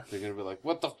 Yeah. They're gonna be like,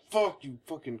 what the fuck, you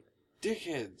fucking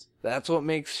dickheads? That's what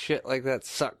makes shit like that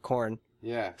suck, Corn.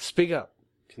 Yeah, Speak up.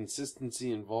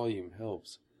 consistency and volume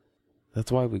helps.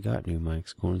 That's why we got new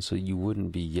mics, Corn, so you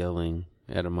wouldn't be yelling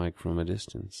at a mic from a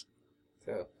distance.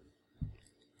 So,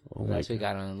 Oh what my else we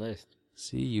God. got on the list?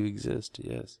 See, you exist,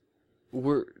 yes.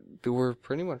 We're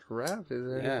pretty much wrapped. Is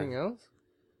there Yeah. anything else?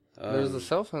 There's the Um,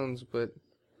 cell phones, but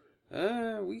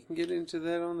we can get into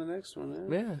that on the next one,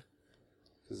 eh? yeah.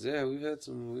 Cause yeah, we've had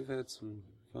some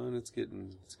fun. It's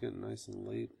getting nice and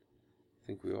late. I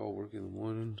think we all work in the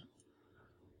morning.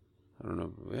 I don't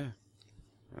know. Yeah,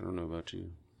 I don't know about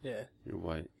you. Yeah. You're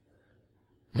white.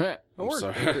 I I'm work,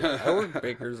 sorry. I work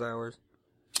baker's hours.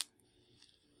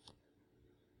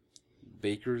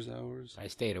 Baker's hours. I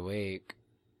stayed awake.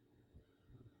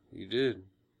 You did.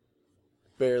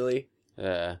 Barely.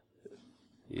 Yeah.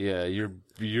 Yeah.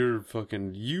 You're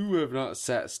fucking. You have not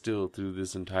sat still through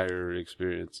this entire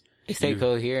experience. I stayed You-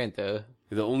 coherent though.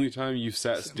 The only time you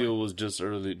sat still was just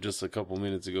a couple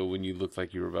minutes ago when you looked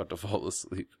like you were about to fall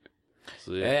asleep.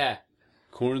 So Yeah.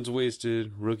 Corn's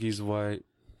wasted, Rookie's white,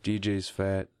 DJ's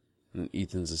fat, and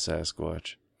Ethan's a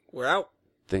Sasquatch. We're out.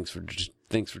 Thanks for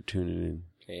tuning in.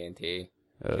 KNT.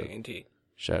 T.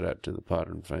 Shout out to the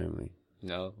Potter family.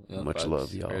 No Much fucks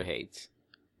love, y'all. or hates.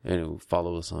 And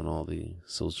follow us on all the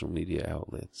social media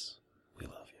outlets. We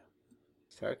love you.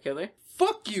 Star Killer.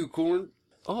 Fuck you, Corn.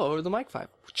 Oh, or the mic 5.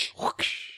 Whoosh.